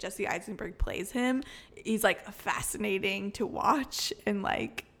way Jesse Eisenberg plays him, he's like fascinating to watch, and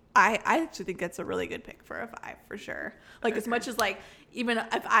like I actually think that's a really good pick for a 5 for sure. Like, as much as like, even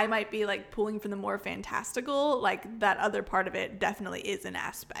if I might be like pulling from the more fantastical, like that other part of it definitely is an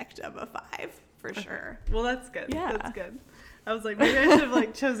aspect of a 5 for sure. Well, that's good. Yeah. That's good. I was like, maybe I should have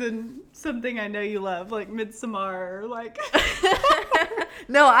like chosen something I know you love, like Midsommar, or like.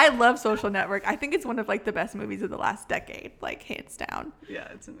 No, I love Social Network. I think it's one of like the best movies of the last decade, like hands down. Yeah,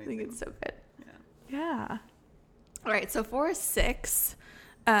 it's amazing. I think it's so good. Yeah. All right, so for a 6,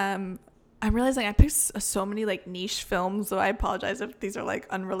 I'm realizing I picked so many like niche films, so I apologize if these are like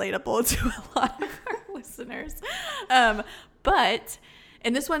unrelatable to a lot of our listeners. But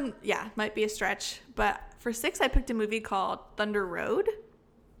and this one, might be a stretch, but for 6, I picked a movie called Thunder Road,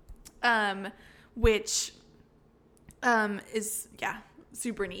 which is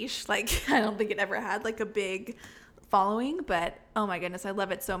super niche. Like, I don't think it ever had like a big following, but oh my goodness, I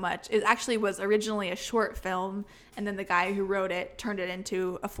love it so much. It actually was originally a short film, and then the guy who wrote it turned it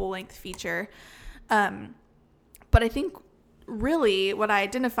into a full-length feature. But I think really what I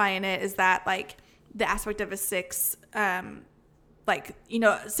identify in it is that like the aspect of a 6, like, you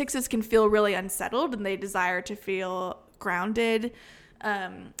know, 6s can feel really unsettled and they desire to feel grounded,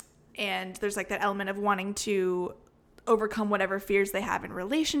 and there's like that element of wanting to overcome whatever fears they have in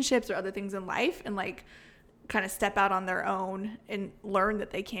relationships or other things in life, and like kind of step out on their own and learn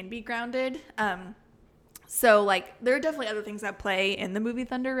that they can be grounded. So like there are definitely other things that play in the movie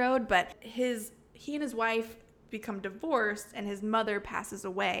Thunder Road, but he and his wife become divorced and his mother passes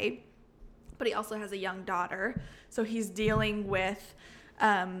away, but he also has a young daughter. So he's dealing with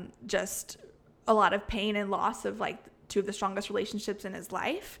just a lot of pain and loss of like 2 of the strongest relationships in his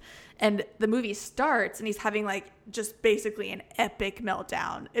life. And the movie starts and he's having like just basically an epic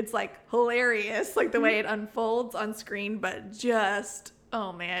meltdown. It's like hilarious, like the way it unfolds on screen, but just,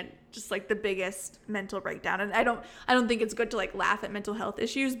 oh man, just like the biggest mental breakdown. And I don't think it's good to like laugh at mental health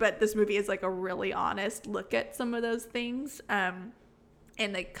issues, but this movie is like a really honest look at some of those things. And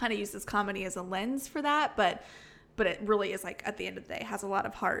they kind of use this comedy as a lens for that, but it really is like, at the end of the day, has a lot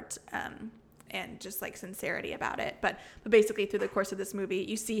of heart, and just like sincerity about it. But basically through the course of this movie,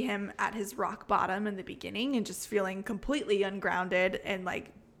 you see him at his rock bottom in the beginning and just feeling completely ungrounded and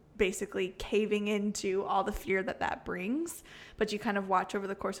like basically caving into all the fear that brings. But you kind of watch over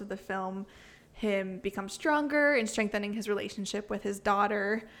the course of the film him become stronger and strengthening his relationship with his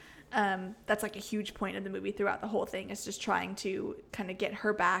daughter. That's like a huge point of the movie throughout the whole thing, is just trying to kind of get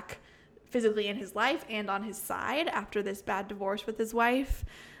her back physically in his life and on his side after this bad divorce with his wife.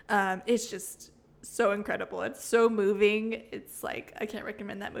 It's just so incredible. It's so moving. It's like, I can't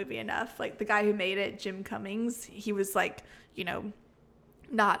recommend that movie enough. Like, the guy who made it, Jim Cummings, he was like, you know,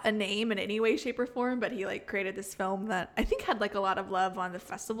 not a name in any way, shape, or form, but he like created this film that I think had like a lot of love on the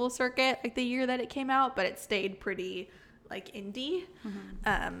festival circuit, like the year that it came out, but it stayed pretty like indie.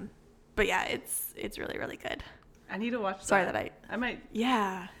 But yeah, it's really, really good. I need to watch that. Sorry that I might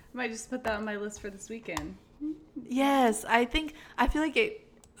just put that on my list for this weekend. Yes, I feel like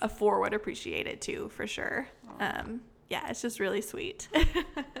a 4 would appreciate it too, for sure. Yeah, it's just really sweet.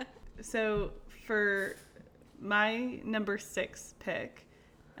 So for my number 6 pick,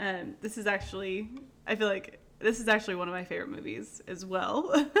 this is actually, I feel like this is actually one of my favorite movies as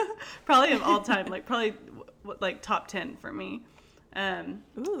well. Probably of all time, like top 10 for me.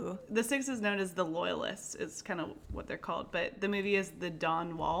 Ooh. The 6 is known as The Loyalist, is kind of what they're called, but the movie is The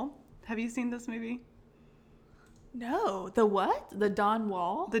Dawn Wall. Have you seen this movie? No. The what? The Dawn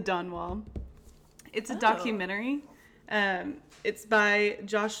Wall? The Dawn Wall. It's a documentary. It's by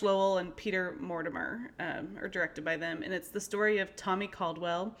Josh Lowell and Peter Mortimer, or directed by them, and it's the story of Tommy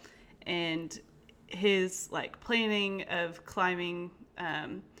Caldwell and his like planning of climbing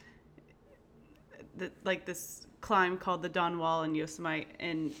this climb called the Dawn Wall in Yosemite.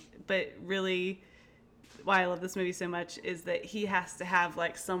 But really, why I love this movie so much is that he has to have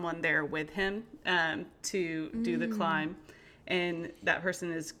like someone there with him to do the climb, and that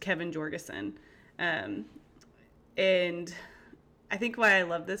person is Kevin Jorgeson. And I think why I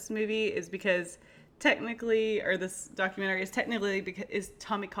love this movie is because this documentary is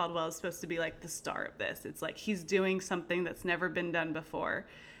Tommy Caldwell is supposed to be like the star of this. It's like he's doing something that's never been done before.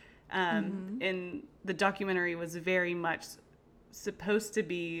 And the documentary was very much supposed to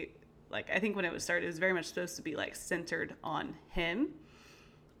be like, I think when it was started, it was very much supposed to be like centered on him.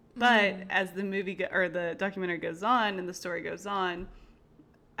 But as the the documentary goes on and the story goes on,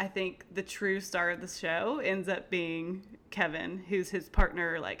 I think the true star of the show ends up being Kevin, who's his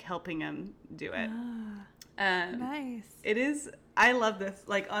partner, like helping him do it. Nice. It is. I love this.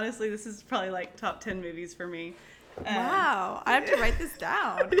 Like, honestly, this is probably like top 10 movies for me. Wow. I have to write this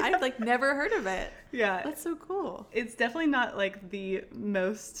down. Yeah. I've like never heard of it. Yeah. That's so cool. It's definitely not like the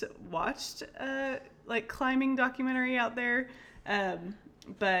most watched like climbing documentary out there.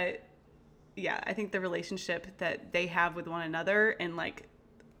 But yeah, I think the relationship that they have with one another, and like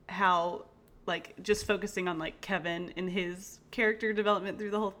how like just focusing on like Kevin and his character development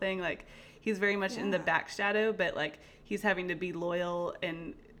through the whole thing, like he's very much in the back shadow, but like he's having to be loyal,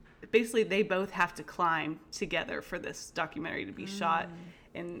 and basically they both have to climb together for this documentary to be shot.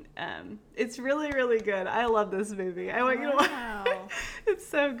 And it's really, really good. I love this movie. I want you to watch. It's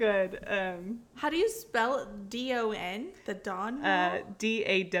so good. How do you spell it? D-O-N? The Dawn Wall?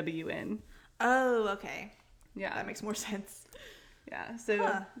 D-A-W-N. Oh, okay. Yeah. That makes more sense. Yeah. So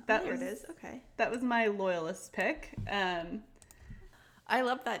there it is. Okay. That was my Loyalist pick. I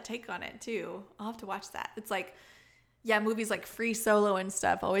love that take on it too. I'll have to watch that. It's like, yeah, movies like Free Solo and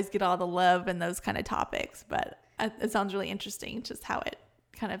stuff always get all the love and those kind of topics, but it sounds really interesting just how it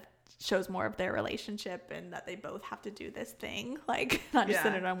kind of shows more of their relationship and that they both have to do this thing, like not just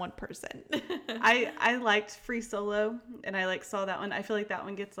centered on one person. I liked Free Solo, and I like saw that one. I feel like that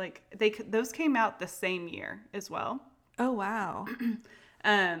one gets like those came out the same year as well. Oh wow.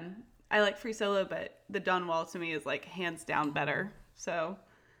 I like Free Solo, but the Dawn Wall to me is like hands down better. So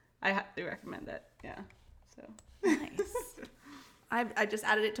I highly recommend it. Yeah. So nice. I just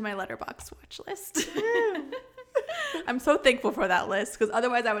added it to my Letterboxd watch list. I'm so thankful for that list, because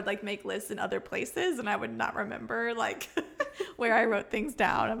otherwise I would like make lists in other places and I would not remember like where I wrote things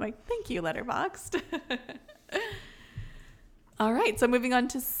down. I'm like, thank you, Letterboxd. All right, so moving on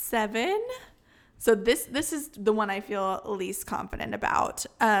to 7. So this is the one I feel least confident about.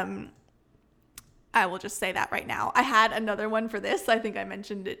 I will just say that right now. I had another one for this. I think I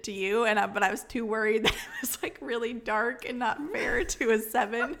mentioned it to you, but I was too worried that it was like really dark and not fair to a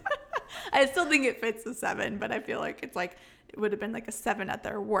 7. I still think it fits a 7, but I feel like it's like it would have been like a 7 at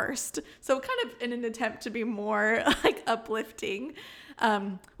their worst. So kind of in an attempt to be more like uplifting.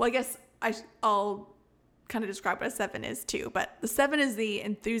 Well, I guess I'll kind of describe what a 7 is too. But the 7 is The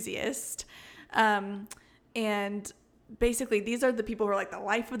Enthusiast, and basically these are the people who are like the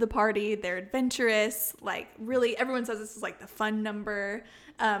life of the party. They're adventurous, like really everyone says this is like the fun number,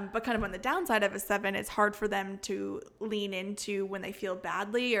 but kind of on the downside of a 7, it's hard for them to lean into when they feel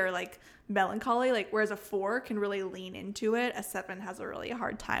badly or like melancholy, like whereas a 4 can really lean into it, a 7 has a really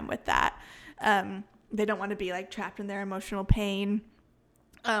hard time with that. They don't want to be like trapped in their emotional pain,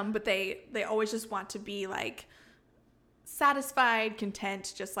 but they always just want to be like satisfied,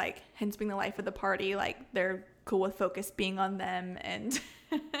 content, just like hence being the life of the party. Like they're cool with focus being on them and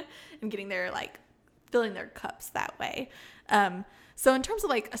and getting their like filling their cups that way. So in terms of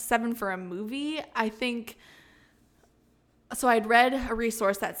like a 7 for a movie, I think so. I'd read a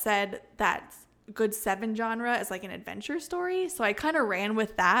resource that said that good 7 genre is like an adventure story, so I kind of ran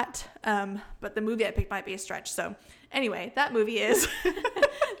with that, but the movie I picked might be a stretch. So anyway, that movie is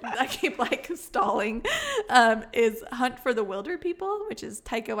I keep like stalling, is Hunt for the Wilderpeople, which is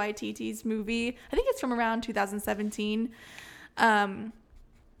Taika Waititi's movie. I think it's from around 2017. The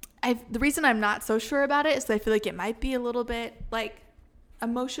reason I'm not so sure about it is that I feel like it might be a little bit like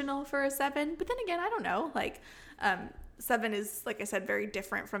emotional for a 7, but then again, I don't know. Like 7 is, like I said, very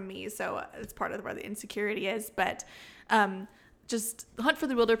different from me, so it's part of where the insecurity is. But just Hunt for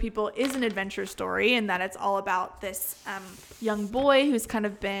the Wilderpeople is an adventure story in that it's all about this young boy who's kind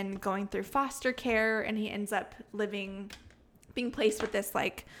of been going through foster care, and he ends up being placed with this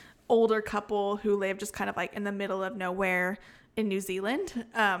like older couple who live just kind of like in the middle of nowhere in New Zealand.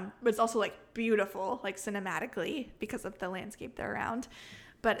 But it's also like beautiful, like cinematically, because of the landscape they're around.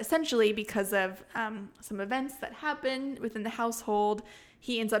 But essentially, because of some events that happen within the household,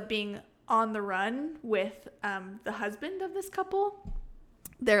 he ends up being on the run with the husband of this couple.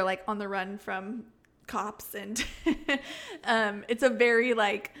 They're like on the run from cops, and it's a very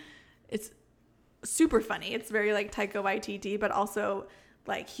like, it's super funny. It's very like Taika Waititi, but also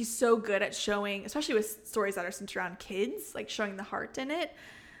like he's so good at showing, especially with stories that are centered around kids, like showing the heart in it.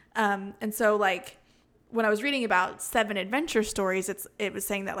 And so like, when I was reading about 7 adventure stories, it was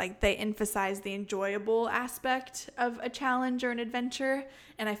saying that like they emphasize the enjoyable aspect of a challenge or an adventure,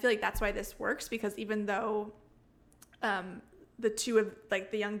 and I feel like that's why this works, because even though the two of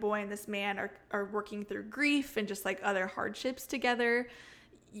like the young boy and this man are working through grief and just like other hardships together,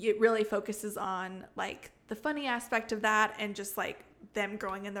 it really focuses on like the funny aspect of that and just like them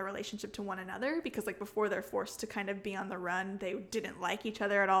growing in their relationship to one another, because like before they're forced to kind of be on the run, they didn't like each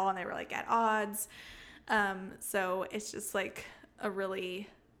other at all and they were like at odds. So it's just like a really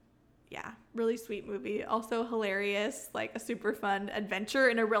sweet movie. Also hilarious, like a super fun adventure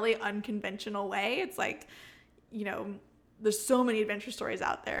in a really unconventional way. It's like, you know, there's so many adventure stories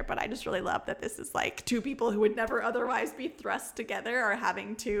out there, but I just really love that this is like 2 people who would never otherwise be thrust together are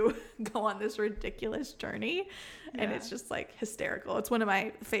having to go on this ridiculous journey. Yeah. And it's just like hysterical. It's one of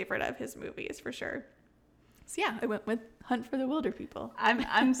my favorite of his movies for sure. So yeah, I went with Hunt for the Wilderpeople.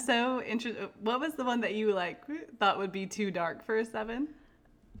 I'm so interested. What was the one that you like thought would be too dark for a 7?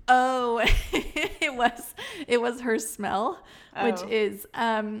 Oh, it was Her Smell, which is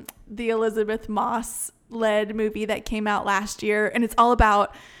the Elizabeth Moss led movie that came out last year, and it's all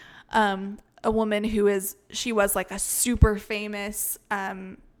about a woman she was like a super famous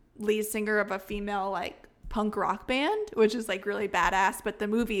lead singer of a female like punk rock band, which is like really badass. But the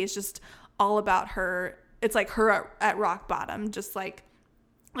movie is just all about her. It's like her at rock bottom, just like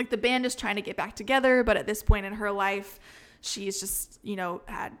the band is trying to get back together, but at this point in her life, she's just, you know,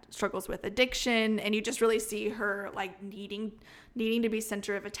 had struggles with addiction, and you just really see her like needing to be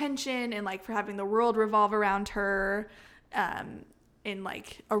center of attention and like for having the world revolve around her in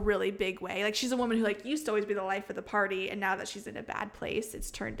like a really big way. Like she's a woman who like used to always be the life of the party, and now that she's in a bad place,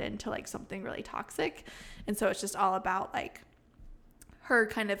 it's turned into like something really toxic. And so it's just all about like her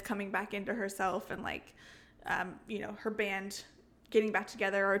kind of coming back into herself and like you know, her band getting back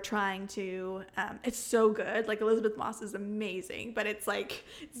together or trying to. It's so good. Like Elizabeth Moss is amazing, but it's like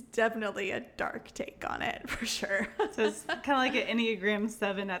it's definitely a dark take on it for sure. So it's kind of like an Enneagram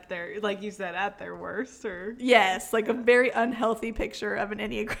 7 at their, like you said, at their worst, or yes, like a very unhealthy picture of an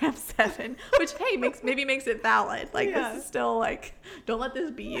Enneagram 7, which hey maybe makes it valid. Like yeah. This is still like, don't let this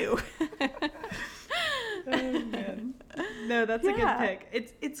be you. Oh man, no, that's a good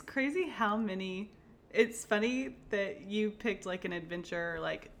pick. It's crazy how many. It's funny that you picked like an adventure,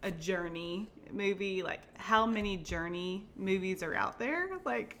 like a journey movie. Like how many journey movies are out there?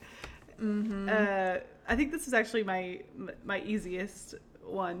 Like, I think this is actually my easiest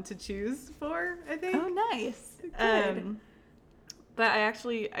one to choose for. I think. Oh, nice. Good. But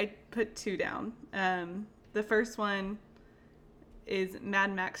I put 2 down. The first one is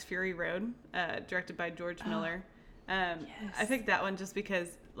Mad Max Fury Road, directed by George Miller. Yes. I picked that one just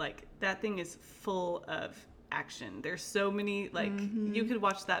because like that thing is full of action. There's so many, like, you could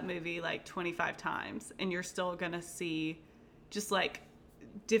watch that movie like 25 times and you're still gonna see just like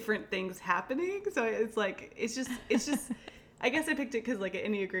different things happening. So it's like, it's just I guess I picked it because like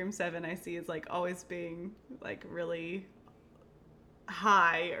an Enneagram 7 I see is like always being like really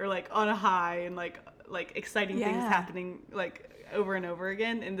high or like on a high and like exciting things happening like over and over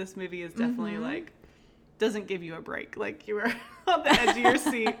again. And this movie is definitely like doesn't give you a break. Like you are on the edge of your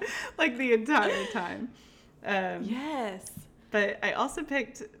seat like the entire time. Yes. But I also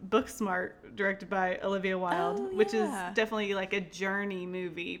picked Booksmart, directed by Olivia Wilde, which is definitely like a journey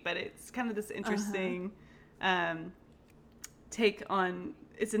movie, but it's kind of this interesting take on,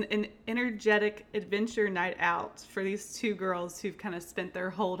 it's an energetic adventure night out for these two girls who've kind of spent their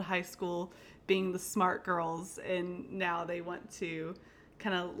whole high school being the smart girls, and now they want to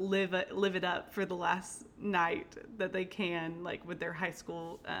kind of live it up for the last night that they can, like with their high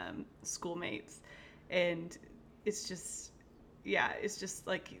school schoolmates. And it's just, it's just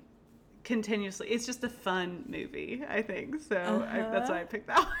like continuously, it's just a fun movie, I think. So that's why I picked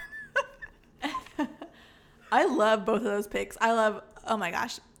that one. I love both of those picks. Oh my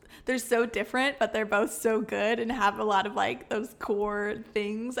gosh, they're so different, but they're both so good and have a lot of like those core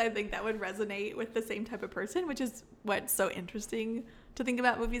things I think that would resonate with the same type of person, which is what's so interesting to think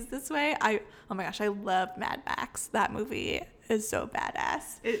about movies this way. Oh my gosh, I love Mad Max. That movie is so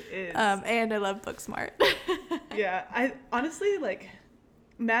badass. It is. And I love Booksmart. Yeah, I honestly like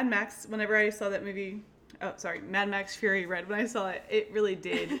Mad Max. Whenever I saw that movie, Mad Max Fury Red. When I saw it, it really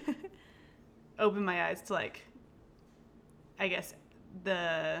did open my eyes to like, I guess,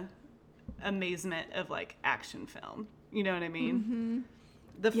 the amazement of like action film. You know what I mean?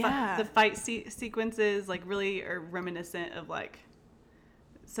 Mm-hmm. The fight sequences like really are reminiscent of like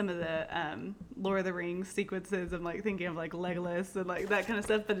some of the Lord of the Rings sequences. I'm like thinking of like Legolas and like that kind of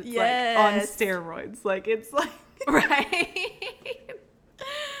stuff, but it's like on steroids. Like it's like right.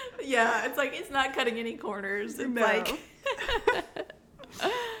 Yeah, it's like it's not cutting any corners. It's like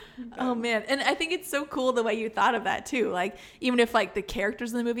oh man, and I think it's so cool the way you thought of that too. Like even if like the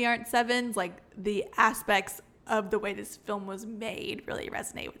characters in the movie aren't sevens, like the aspects of the way this film was made really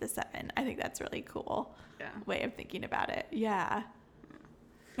resonate with the 7. I think that's really cool way of thinking about it. Yeah.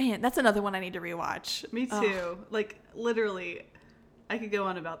 Man, that's another one I need to rewatch. Me too. Like literally, I could go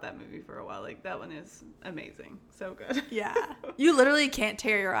on about that movie for a while. Like that one is amazing. So good. Yeah. You literally can't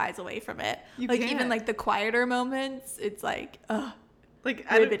tear your eyes away from it. You like can't. Even like the quieter moments, it's like, like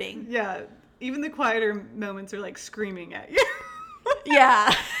riveting. Yeah. Even the quieter moments are like screaming at you.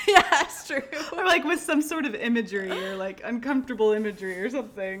 Yeah. Yeah, it's true. Or like with some sort of imagery or like uncomfortable imagery or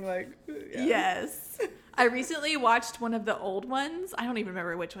something. Like Yes. I recently watched one of the old ones. I don't even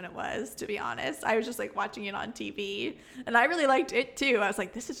remember which one it was, to be honest. I was just like watching it on TV and I really liked it too. I was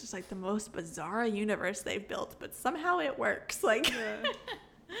like, this is just like the most bizarre universe they've built, but somehow it works. Like,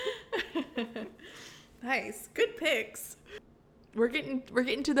 nice. Good picks. We're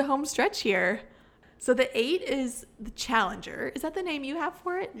getting to the home stretch here. So the 8 is The Challenger. Is that the name you have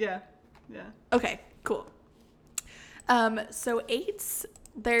for it? Yeah. Yeah. Okay, cool. So 8s,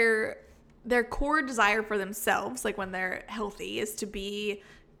 their core desire for themselves, like when they're healthy, is to be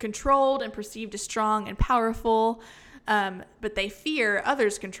controlled and perceived as strong and powerful. But they fear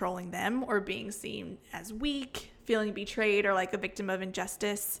others controlling them or being seen as weak, feeling betrayed, or like a victim of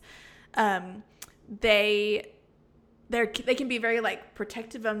injustice. They can be very like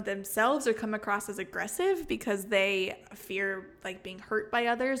protective of themselves or come across as aggressive because they fear like being hurt by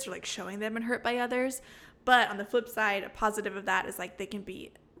others or like showing them been hurt by others. But on the flip side, a positive of that is like they can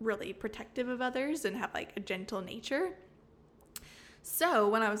be really protective of others and have like a gentle nature. So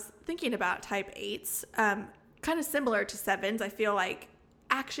when I was thinking about type 8s, kind of similar to 7s, I feel like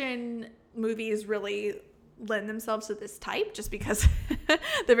action movies really lend themselves to this type just because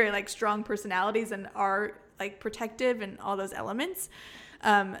they're very like strong personalities and are like protective and all those elements.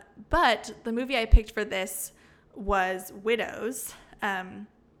 But the movie I picked for this was Widows.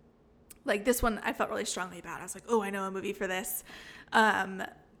 Like this one I felt really strongly about. I was like, oh, I know a movie for this.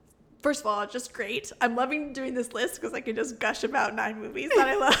 First of all, just great. I'm loving doing this list because I can just gush about 9 movies that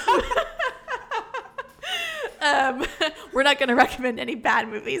I love. We're not going to recommend any bad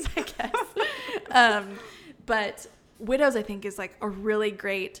movies, I guess. But Widows, I think, is like a really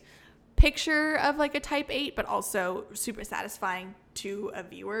great picture of like a type 8, but also super satisfying to a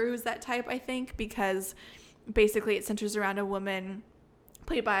viewer who's that type, I think, because basically it centers around a woman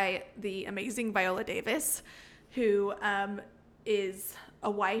played by the amazing Viola Davis, who is a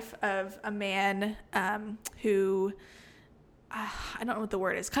wife of a man who I don't know what the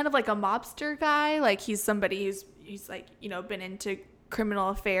word is, kind of like a mobster guy. Like he's somebody who's like, you know, been into criminal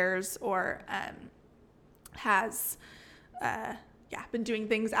affairs or has been doing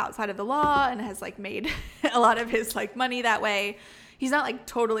things outside of the law and has like made a lot of his like money that way. He's not like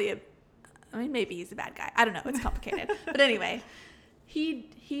totally maybe he's a bad guy. I don't know. It's complicated. But anyway,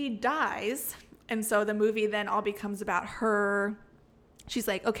 he dies. And so the movie then all becomes about her. She's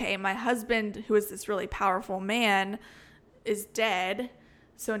like, okay, my husband, who is this really powerful man, is dead.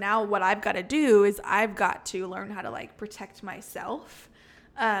 So now what I've got to do is I've got to learn how to like protect myself.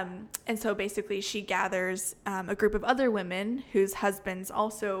 And so basically she gathers a group of other women whose husbands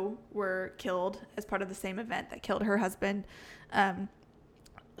also were killed as part of the same event that killed her husband.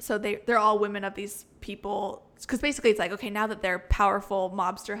 So they're all women of these people, because basically it's like, okay, now that their powerful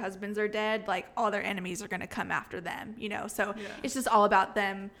mobster husbands are dead, like all their enemies are going to come after them, you know? So it's just all about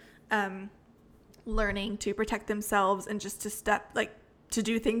them learning to protect themselves and just to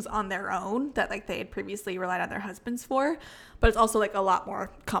do things on their own that like they had previously relied on their husbands for. But it's also like a lot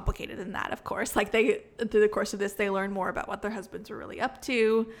more complicated than that, of course. Like through the course of this, they learn more about what their husbands were really up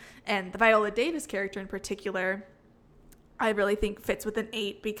to. And the Viola Davis character in particular, I really think fits with an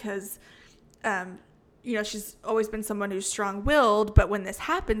 8 because, she's always been someone who's strong-willed, but when this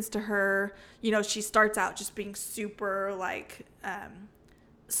happens to her, she starts out just being super like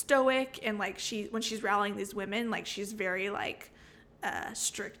stoic, and like when she's rallying these women, like she's very like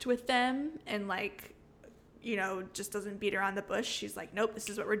strict with them, and like just doesn't beat around the bush. She's like, nope, this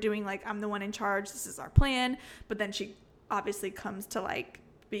is what we're doing, like I'm the one in charge, this is our plan. But then she obviously comes to like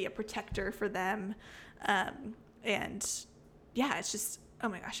be a protector for them, and yeah, it's just, oh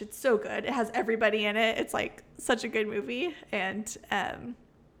my gosh, it's so good. It has everybody in it. It's like such a good movie. And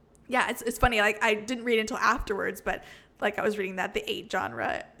it's funny, like I didn't read until afterwards, but like I was reading that the 8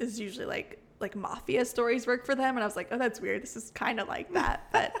 genre is usually like mafia stories work for them, and I was like, oh, that's weird, this is kind of like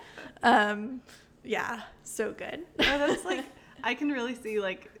that. But so good. Oh, that's like, I can really see,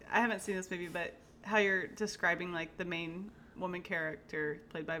 like, I haven't seen this movie, but how you're describing like the main woman character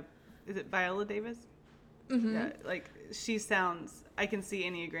played by, is it Viola Davis? Mm-hmm. Yeah, like I can see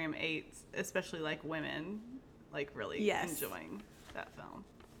Enneagram 8s, especially like women, like really enjoying that film.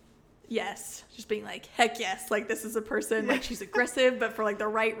 Yes, just being like, heck yes, like this is a person, like she's aggressive, but for like the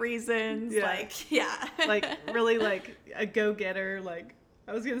right reasons. Like really like a go-getter, like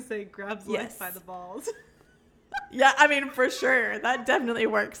I was gonna say grabs life by the balls. Yeah, I mean, for sure, that definitely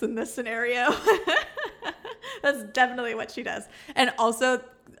works in this scenario. That's definitely what she does. And also,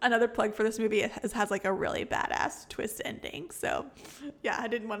 another plug for this movie, it has like a really badass twist ending. So yeah, I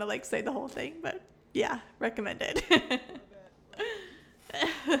didn't want to like say the whole thing, but yeah, recommended. Okay.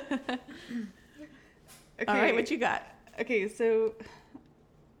 All right, what you got? Okay, so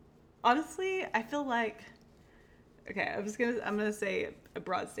honestly, I feel like, I'm gonna say a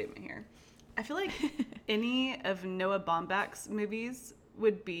broad statement here. I feel like any of Noah Baumbach's movies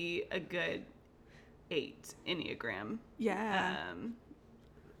would be a good 8 Enneagram. Yeah.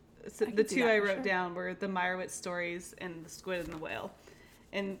 So the two I wrote down were the Meyerowitz stories and the Squid and the Whale.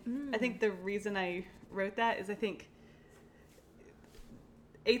 And I think the reason I wrote that is I think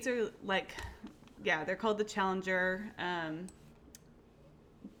 8s are like, they're called the Challenger.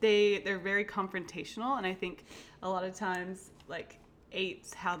 They're very confrontational, and I think a lot of times like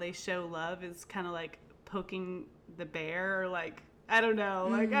 8s, how they show love is kind of like poking the bear, or like, I don't know,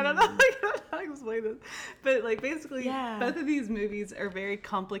 like I don't know how to explain this, but like basically both of these movies are very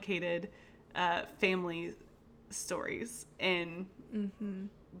complicated family stories, and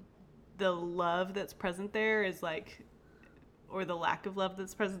the love that's present there is like, or the lack of love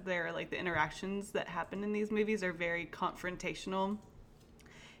that's present there, like the interactions that happen in these movies are very confrontational.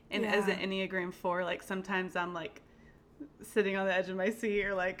 And as an Enneagram 4, like sometimes I'm like sitting on the edge of my seat,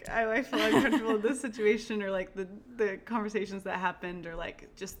 or like I feel uncomfortable in this situation, or like the conversations that happened, or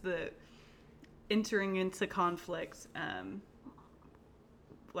like just the entering into conflict,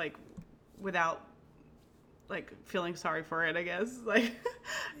 like without like feeling sorry for it, I guess, like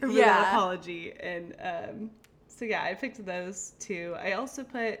without apology. And so I picked those two. I also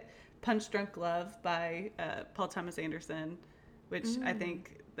put Punch Drunk Love by Paul Thomas Anderson, which I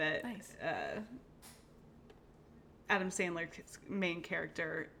think that Adam Sandler's main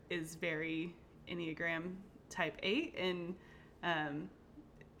character is very Enneagram type 8, and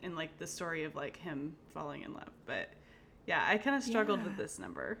like the story of like him falling in love. But I kind of struggled with this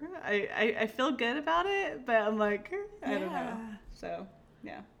number. I feel good about it, but I'm like, I don't know. So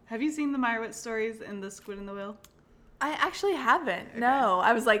have you seen the Meyerowitz stories and the Squid and the Whale? I actually haven't. Okay. No,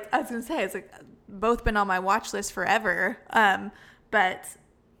 I was gonna say, it's like both been on my watch list forever. But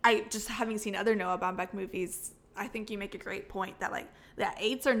I just, having seen other Noah Baumbach movies, I think you make a great point that like that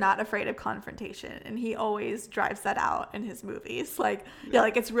eights are not afraid of confrontation, and he always drives that out in his movies. Like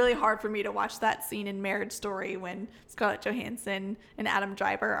like it's really hard for me to watch that scene in Marriage Story when Scarlett Johansson and Adam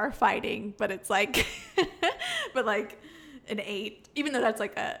Driver are fighting, but it's like but like an 8, even though that's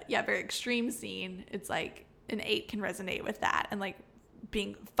like a very extreme scene, it's like an 8 can resonate with that, and like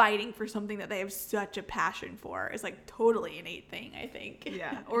fighting for something that they have such a passion for is like totally an 8 thing, I think.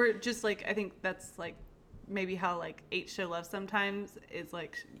 Yeah, or just like I think that's like maybe how like 8 show love sometimes is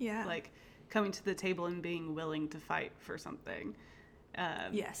like like coming to the table and being willing to fight for something.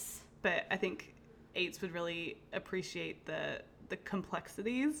 Yes, but I think 8s would really appreciate the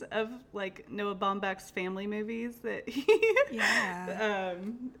complexities of like Noah Baumbach's family movies that he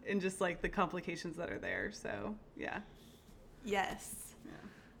and just like the complications that are there. So yes.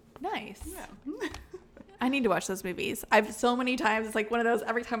 Yeah. Nice. Yeah. I need to watch those movies. I've so many times, it's like one of those,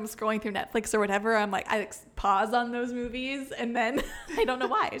 every time I'm scrolling through Netflix or whatever, I'm like, I pause on those movies, and then I don't know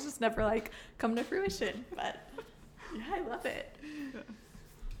why. It's just never like come to fruition. But yeah, I love it.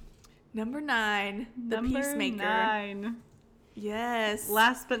 Number 9, The Peacemaker. 9. Yes.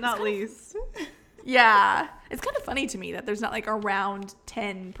 Last but not least. Yeah. It's kind of funny to me that there's not like around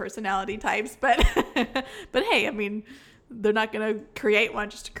 10 personality types, but hey, I mean, they're not going to create one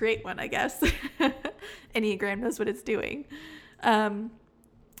just to create one, I guess. Enneagram knows what it's doing.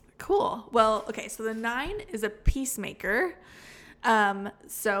 Cool. Well, okay, so the 9 is a peacemaker.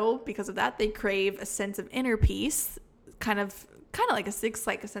 So because of that, they crave a sense of inner peace, kind of like a 6,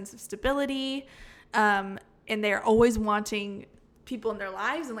 like a sense of stability. And they're always wanting people in their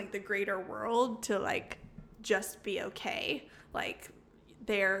lives and like the greater world to like just be okay. Like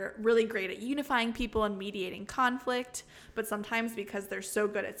they're really great at unifying people and mediating conflict, but sometimes because they're so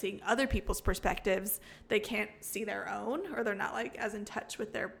good at seeing other people's perspectives, they can't see their own, or they're not like as in touch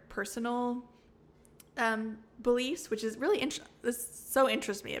with their personal beliefs, which is really this so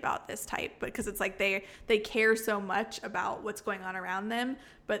interests me about this type, because it's like they care so much about what's going on around them,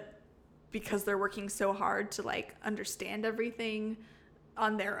 but because they're working so hard to like understand everything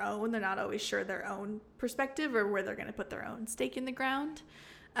on their own, they're not always sure their own perspective or where they're going to put their own stake in the ground,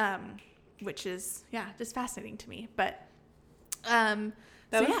 which is just fascinating to me. But that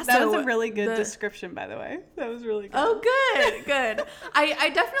was a really good description, by the way. That was really good. Oh, good. I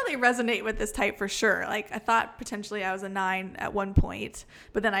definitely resonate with this type for sure. Like I thought potentially I was a 9 at one point,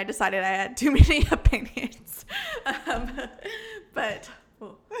 but then I decided I had too many opinions. But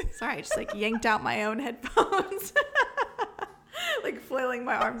sorry, I just like yanked out my own headphones, like flailing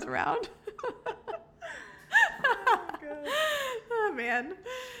my arms around. Oh man.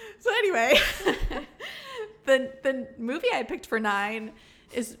 So anyway, the movie I picked for 9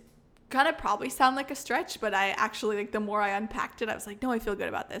 is gonna probably sound like a stretch, but I actually, like, the more I unpacked it, I was like, no, I feel good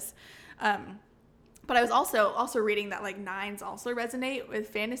about this. But I was also reading that like 9s also resonate with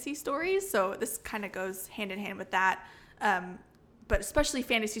fantasy stories, so this kind of goes hand in hand with that. But especially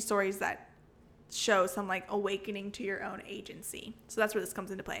fantasy stories that show some like awakening to your own agency. So that's where this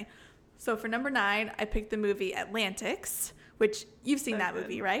comes into play. So for number 9, I picked the movie Atlantics, which you've seen that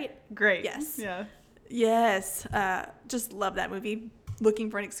movie, right? Great. Yes. Yeah. Yes. Just love that movie.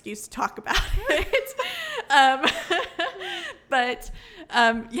 Looking for an excuse to talk about it.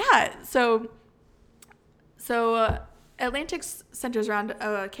 So Atlantics centers around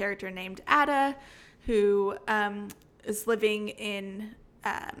a character named Ada, who is living in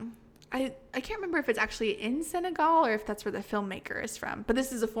I can't remember if it's actually in Senegal or if that's where the filmmaker is from, but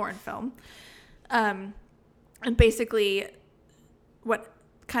this is a foreign film. And basically what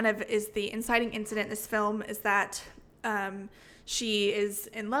kind of is the inciting incident in this film is that she is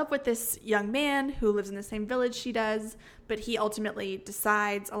in love with this young man who lives in the same village she does, but he ultimately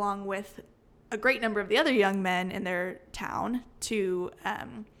decides, along with a great number of the other young men in their town, to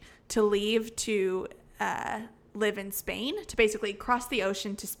leave to live in Spain, to basically cross the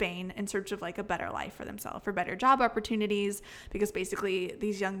ocean to Spain in search of like a better life for themselves, for better job opportunities, because basically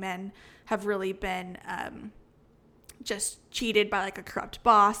these young men have really been just cheated by like a corrupt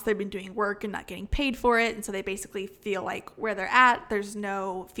boss. They've been doing work and not getting paid for it, and so they basically feel like where they're at, there's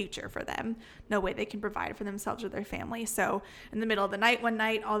no future for them, no way they can provide for themselves or their family. So in the middle of the night, one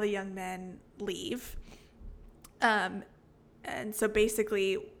night, all the young men leave, and so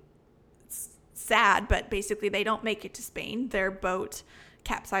basically it's sad, but basically they don't make it to Spain. Their boat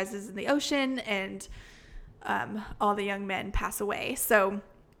capsizes in the ocean, and all the young men pass away. So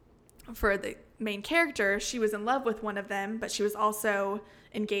for the main character, she was in love with one of them, but she was also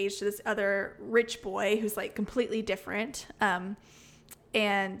engaged to this other rich boy who's like completely different.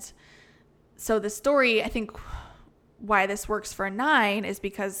 And so the story, I think why this works for a 9 is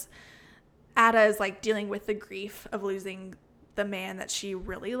because Ada is like dealing with the grief of losing the man that she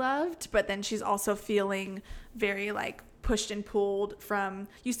really loved, but then she's also feeling very like pushed and pulled from,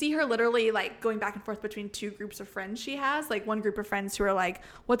 you see her literally like going back and forth between two groups of friends she has, like one group of friends who are like,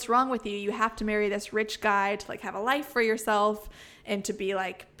 what's wrong with you, you have to marry this rich guy to like have a life for yourself and to be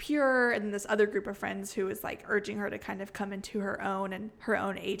like pure, and this other group of friends who is like urging her to kind of come into her own and her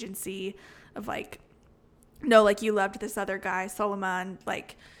own agency of like, no, like you loved this other guy Solomon,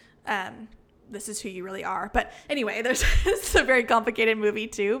 like this is who you really are. But anyway, it's a very complicated movie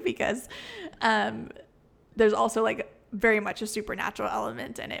too, because there's also like very much a supernatural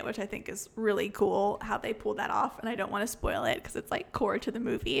element in it, which I think is really cool how they pulled that off. And I don't want to spoil it because it's like core to the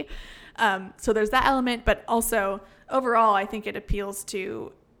movie. So there's that element, but also overall, I think it appeals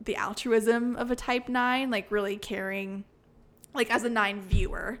to the altruism of a type 9, like really caring, like as a 9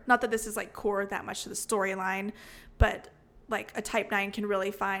 viewer. Not that this is like core that much to the storyline, but like a type 9 can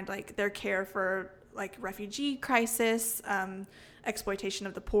really find like their care for like refugee crisis, exploitation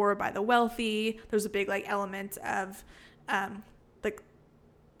of the poor by the wealthy. There's a big like element of like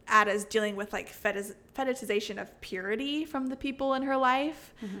Ada's dealing with like fetishization of purity from the people in her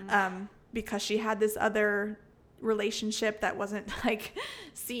life, because she had this other relationship that wasn't like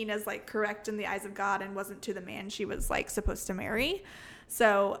seen as like correct in the eyes of God and wasn't to the man she was like supposed to marry.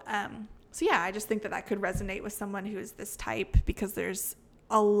 So yeah, I just think that could resonate with someone who is this type, because there's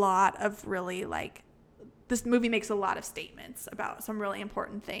a lot of really like, this movie makes a lot of statements about some really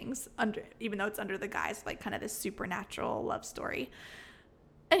important things, even though it's under the guise of like kind of this supernatural love story.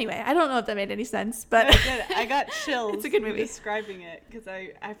 Anyway, I don't know if that made any sense, but I got chills. It's a good movie describing it, because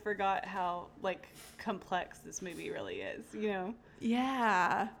I forgot how like complex this movie really is, you know?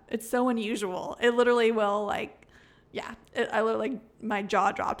 Yeah, it's so unusual. It literally will like, yeah, I literally, like, my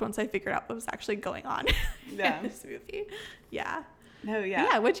jaw dropped once I figured out what was actually going on in this movie. Yeah. No, yeah.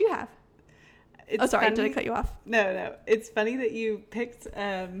 Yeah, what'd you have? It's sorry, funny. did I cut you off? No. It's funny that you picked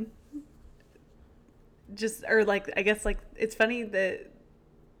it's funny that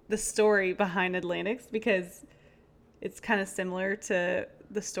the story behind Atlantics, because it's kind of similar to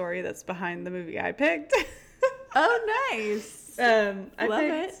the story that's behind the movie I picked. Oh, nice. I Love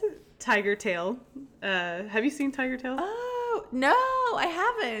picked it. Tiger Tail. Have you seen Tiger Tail? Oh, no, I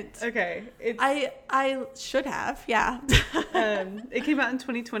haven't. Okay. I should have, yeah. It came out in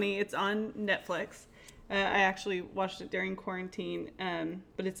 2020. It's on Netflix. I actually watched it during quarantine,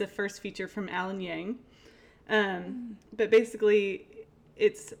 but it's a first feature from Alan Yang. But basically,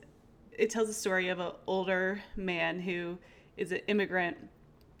 it tells a story of an older man who is an immigrant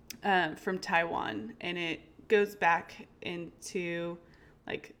from Taiwan, and it goes back into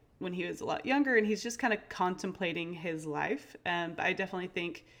like when he was a lot younger, and he's just kind of contemplating his life. But I definitely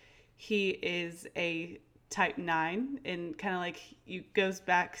think he is a type 9, and kind of like goes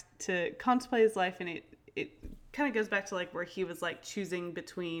back to contemplate his life, and it kind of goes back to like where he was like choosing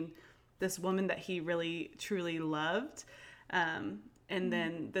between this woman that he really truly loved, and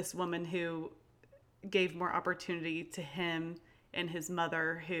then this woman who gave more opportunity to him and his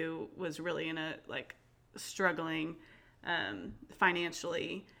mother, who was really in a like struggling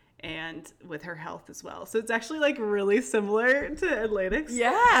financially and with her health as well. So it's actually like really similar to Atlantics.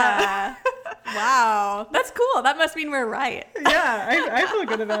 Yeah. Wow. That's cool. That must mean we're right. Yeah, I feel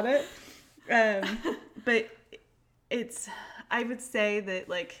good about it. But I would say that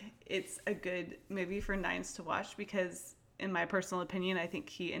like it's a good movie for 9s to watch, because in my personal opinion, I think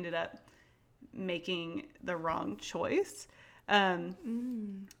he ended up making the wrong choice.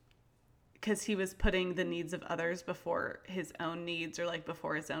 Because he was putting the needs of others before his own needs, or like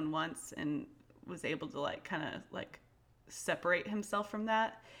before his own wants, and was able to like kind of like separate himself from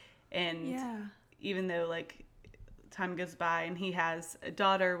that. And even though like time goes by and he has a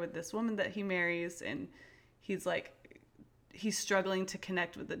daughter with this woman that he marries, and he's struggling to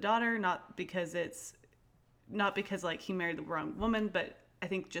connect with the daughter, not because like he married the wrong woman, but I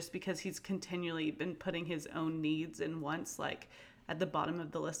think just because he's continually been putting his own needs and wants like at the bottom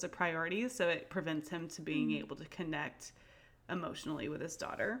of the list of priorities, so it prevents him to being able to connect emotionally with his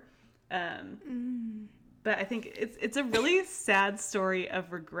daughter. But I think it's a really sad story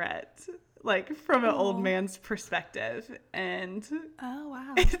of regret, like from an old man's perspective, and oh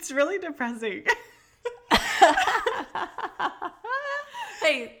wow, it's really depressing.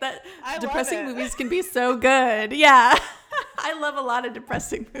 Hey, depressing movies can be so good. Yeah, I love a lot of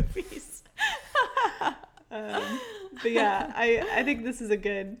depressing movies. But yeah, I think this is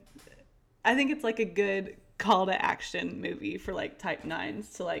I think it's like a good call to action movie for like type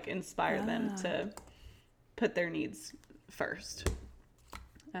 9s to like inspire them to put their needs first.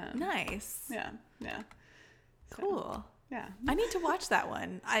 Nice. Yeah. Cool. Yeah. I need to watch that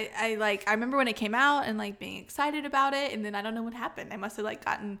one. I remember when it came out and like being excited about it, and then I don't know what happened. I must have like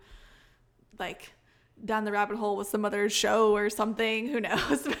gotten like down the rabbit hole with some other show or something. Who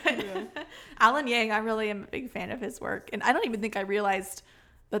knows? But Yeah. Alan Yang, I really am a big fan of his work, and I don't even think I realized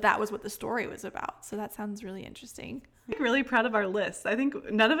that was what the story was about. So that sounds really interesting. I'm really proud of our list. I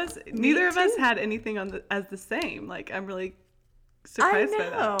think neither of us had anything as the same. Like, I'm really surprised by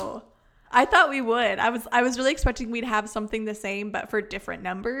that. I know. I thought we would. I was really expecting we'd have something the same, but for different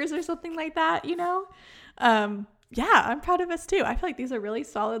numbers or something like that, you know? Yeah, I'm proud of us too. I feel like these are really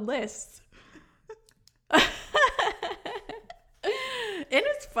solid lists. And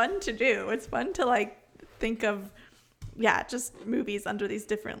it's fun to do. It's fun to like think of, just movies under these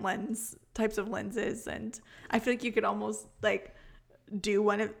different types of lenses. And I feel like you could almost like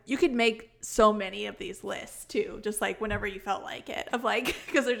you could make so many of these lists too, just like whenever you felt like it, of like,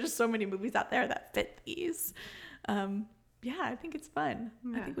 because there's just so many movies out there that fit these. I think it's fun.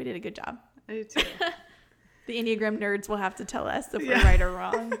 Yeah. I think we did a good job. I do too. The Enneagram nerds will have to tell us if we're right or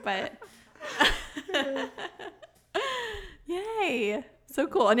wrong, but yay. So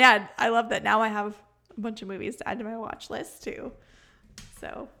cool. And yeah, I love that now I have a bunch of movies to add to my watch list too.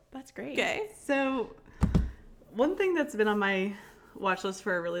 So that's great. Okay. So one thing that's been on my watch list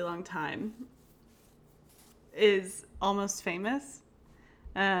for a really long time is Almost Famous.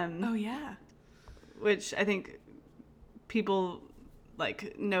 Oh yeah. Which I think people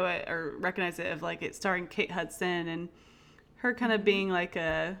like know it or recognize it of like it starring Kate Hudson and her kind of being like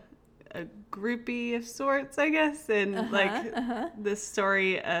a groupie of sorts, I guess, and this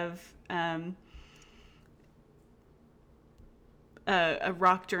story of a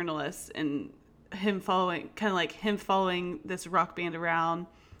rock journalist and him following this rock band around,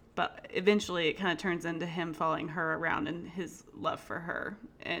 but eventually it kind of turns into him following her around and his love for her.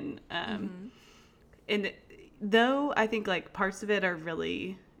 And and though I think like parts of it are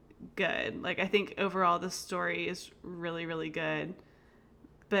really good, like I think overall the story is really, really good,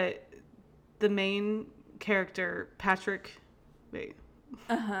 but the main character, Patrick Fugit,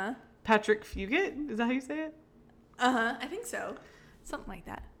 is that how you say it? I think so. Something like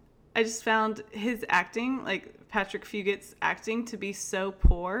that. I just found his acting, like Patrick Fugit's acting, to be so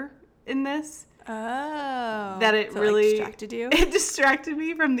poor in this. Oh. That it so really distracted you? It distracted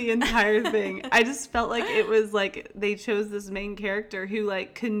me from the entire thing. I just felt like it was like they chose this main character who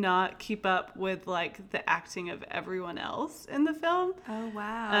like could not keep up with like the acting of everyone else in the film. Oh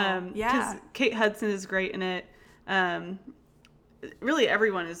wow. Because Kate Hudson is great in it. Really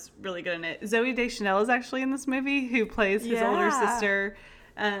everyone is really good in it. Zooey Deschanel is actually in this movie, who plays his older sister.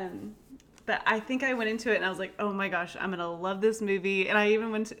 But I think I went into it and I was like, oh my gosh, I'm gonna love this movie. And I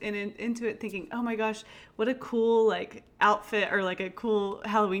even went into it thinking, oh my gosh, what a cool like outfit or like a cool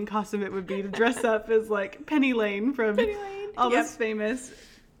Halloween costume it would be to dress up as like Penny Lane from Almost Famous.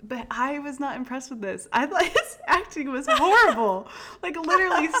 But I was not impressed with this. I thought his acting was horrible. Like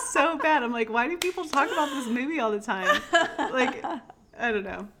literally so bad. I'm like, why do people talk about this movie all the time? Like, I don't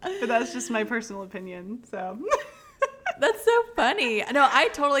know. But that's just my personal opinion. So that's so funny. No, I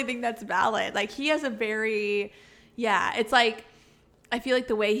totally think that's valid. Like he has a very, it's like, I feel like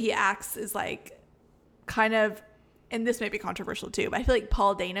the way he acts is like kind of, and this may be controversial too, but I feel like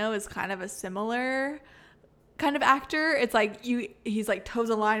Paul Dano is kind of a similar kind of actor. It's like he's like toes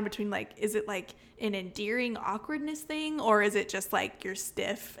a line between like, is it like an endearing awkwardness thing, or is it just like you're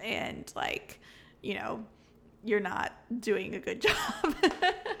stiff and like, you know, you're not doing a good job?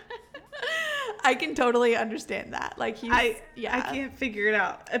 I can totally understand that. Like I can't figure it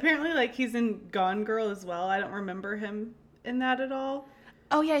out. Apparently like he's in Gone Girl as well. I don't remember him in that at all.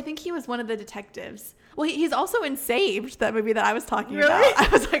 Oh yeah, I think he was one of the detectives. Well, he's also in Saved, that movie that I was talking about. I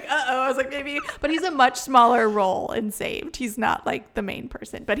was like, I was like, maybe. But he's a much smaller role in Saved. He's not like the main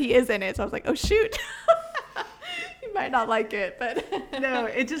person, but he is in it. So I was like, oh shoot. You might not like it, but no,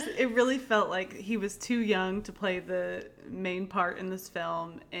 it really felt like he was too young to play the main part in this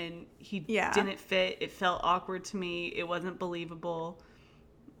film, and he didn't fit. It felt awkward to me. It wasn't believable,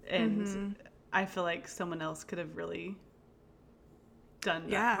 and I feel like someone else could have really done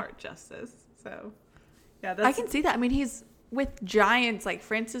that part justice. So I can see that. I mean, he's with giants like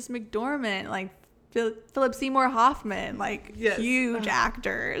Frances McDormand, like Philip Seymour Hoffman, like huge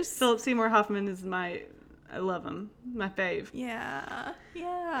actors. Philip Seymour Hoffman is I love him, my fave. Yeah.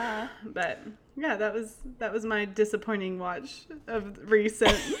 But yeah, that was my disappointing watch of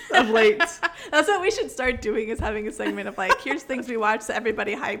late. That's what we should start doing, is having a segment of like, here's things we watch that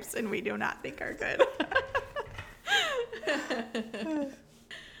everybody hypes and we do not think are good.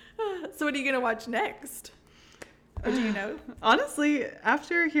 So what are you gonna watch next? Or do you know? Honestly,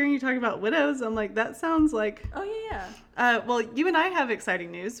 after hearing you talk about Widows, I'm like, that sounds like... Oh, yeah. Well, you and I have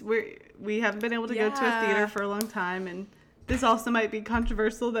exciting news. We haven't been able to go to a theater for a long time, and this also might be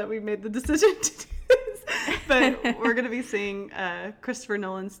controversial that we made the decision to do this. But we're going to be seeing Christopher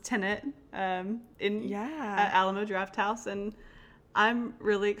Nolan's Tenet in Alamo Drafthouse, and I'm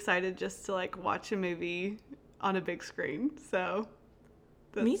really excited just to like watch a movie on a big screen. So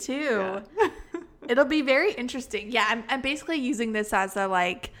me too. Yeah. It'll be very interesting. Yeah, I'm basically using this as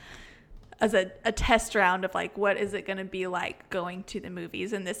a test round of like, what is it going to be like going to the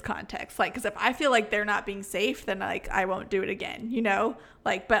movies in this context? Like, because if I feel like they're not being safe, then like I won't do it again, you know?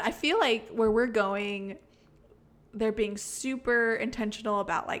 Like, but I feel like where we're going, they're being super intentional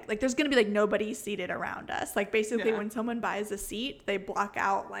about like there's going to be like nobody seated around us. Like basically when someone buys a seat, they block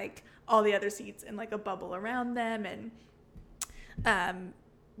out like all the other seats in like a bubble around them, and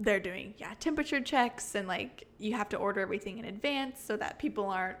they're doing temperature checks, and like you have to order everything in advance so that people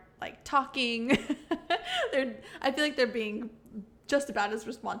aren't like talking. I feel like they're being just about as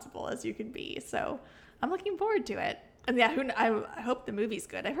responsible as you can be. So I'm looking forward to it. And I hope the movie's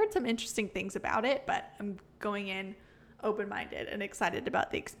good. I've heard some interesting things about it, but I'm going in open-minded and excited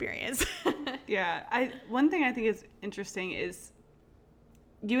about the experience. Yeah. One thing I think is interesting is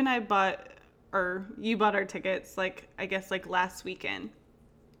you and I you bought our tickets like, I guess like last weekend.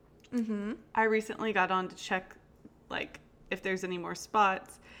 Mm-hmm. I recently got on to check like if there's any more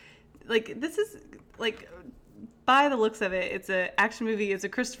spots. Like this is like, by the looks of it, it's an action movie. It's a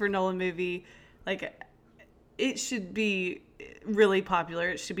Christopher Nolan movie. Like it should be really popular.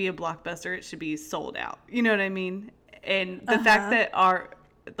 It should be a blockbuster. It should be sold out. You know what I mean? And the fact that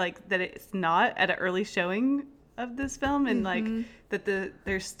it's not at an early showing of this film, and like that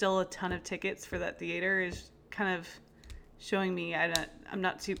there's still a ton of tickets for that theater is kind of showing me I'm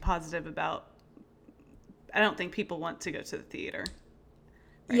not too positive about. I don't think people want to go to the theater.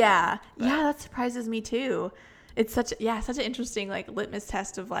 Right now, that surprises me too. It's such an interesting like litmus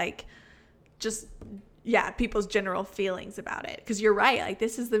test of like just people's general feelings about it. Because you're right, like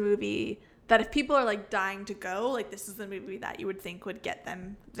this is the movie that if people are like dying to go, like this is the movie that you would think would get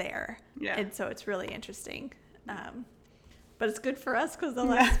them there. Yeah. And so it's really interesting. But it's good for us because the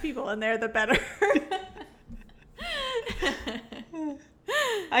less people in there, the better.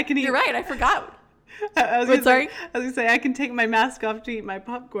 You're right. I forgot. I was gonna say I can take my mask off to eat my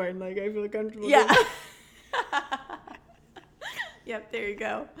popcorn. Like I feel comfortable. Yeah. Yep. There you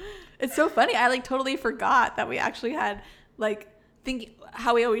go. It's so funny. I like totally forgot that we actually had like thinking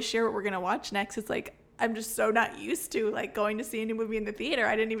how we always share what we're gonna watch next. It's like I'm just so not used to like going to see a new movie in the theater.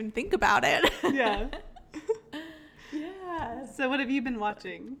 I didn't even think about it. Yeah. Yeah. So what have you been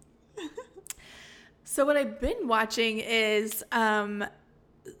watching? So what I've been watching is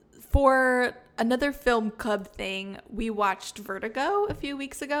for another film club thing, we watched Vertigo a few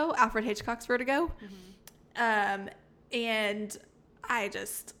weeks ago, Alfred Hitchcock's Vertigo. Mm-hmm. And I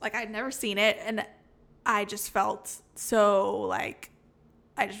just, like, I'd never seen it, and I just felt so, like,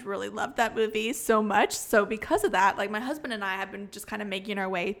 I just really loved that movie so much. So because of that, like, my husband and I have been just kind of making our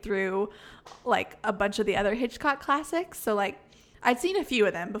way through, like, a bunch of the other Hitchcock classics. So, like, I'd seen a few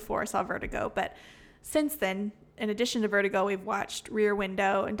of them before I saw Vertigo, but since then, in addition to Vertigo, we've watched Rear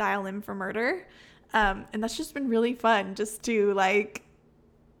Window and Dial M for Murder. And that's just been really fun just to, like,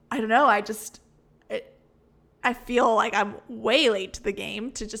 I don't know, I feel like I'm way late to the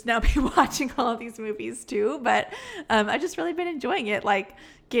game to just now be watching all of these movies too. But I've just really been enjoying it, like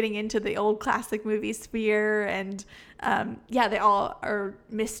getting into the old classic movie sphere. And they all are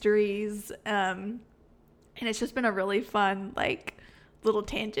mysteries. And it's just been a really fun, like, little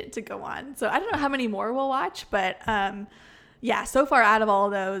tangent to go on. So I don't know how many more we'll watch, but so far out of all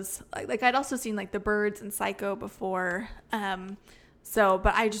of those, like I'd also seen like The Birds and Psycho before. But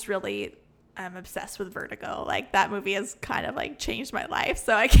I just really am obsessed with Vertigo. Like that movie has kind of like changed my life.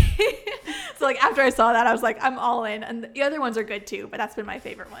 So so like after I saw that, I was like, I'm all in. And the other ones are good too, but that's been my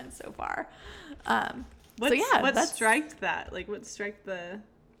favorite one so far. What striked that? Like what struck the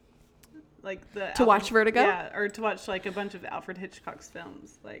watch Vertigo? Yeah, or to watch like a bunch of Alfred Hitchcock's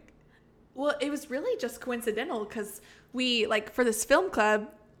films. Like, well, it was really just coincidental because we, like, for this film club,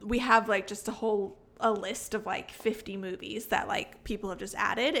 we have like just a list of like 50 movies that like people have just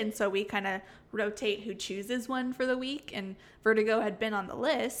added, and so we kind of rotate who chooses one for the week, and Vertigo had been on the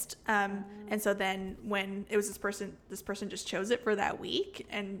list, and so then when it was this person just chose it for that week,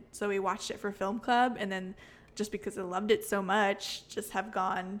 and so we watched it for film club, and then just because I loved it so much, just have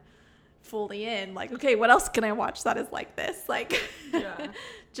gone fully in, like, okay, what else can I watch that is like this? Like,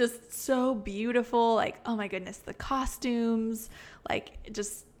 just so beautiful. Like, oh my goodness, the costumes, like,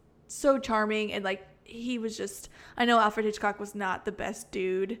 just so charming. And like, he was just, I know Alfred Hitchcock was not the best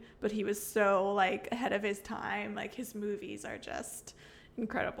dude, but he was so like ahead of his time. Like his movies are just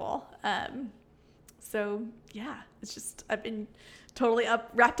incredible. So yeah, it's just, I've been totally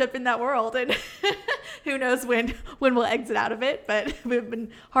wrapped up in that world, and who knows when we'll exit out of it, but we've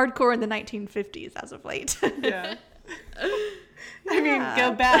been hardcore in the 1950s as of late. Yeah. I mean,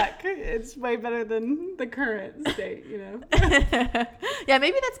 go back. It's way better than the current state, you know? Yeah,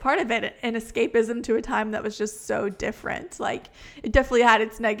 maybe that's part of it, an escapism to a time that was just so different. Like, it definitely had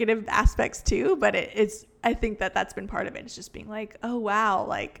its negative aspects too, but it's, I think that's been part of it. It's just being like, oh, wow,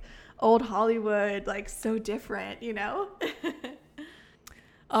 like old Hollywood, like so different, you know?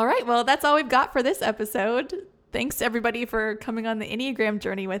 All right, well, that's all we've got for this episode. Thanks, everybody, for coming on the Enneagram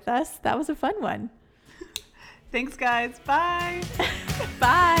journey with us. That was a fun one. Thanks, guys. Bye.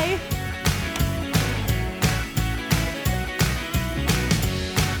 Bye.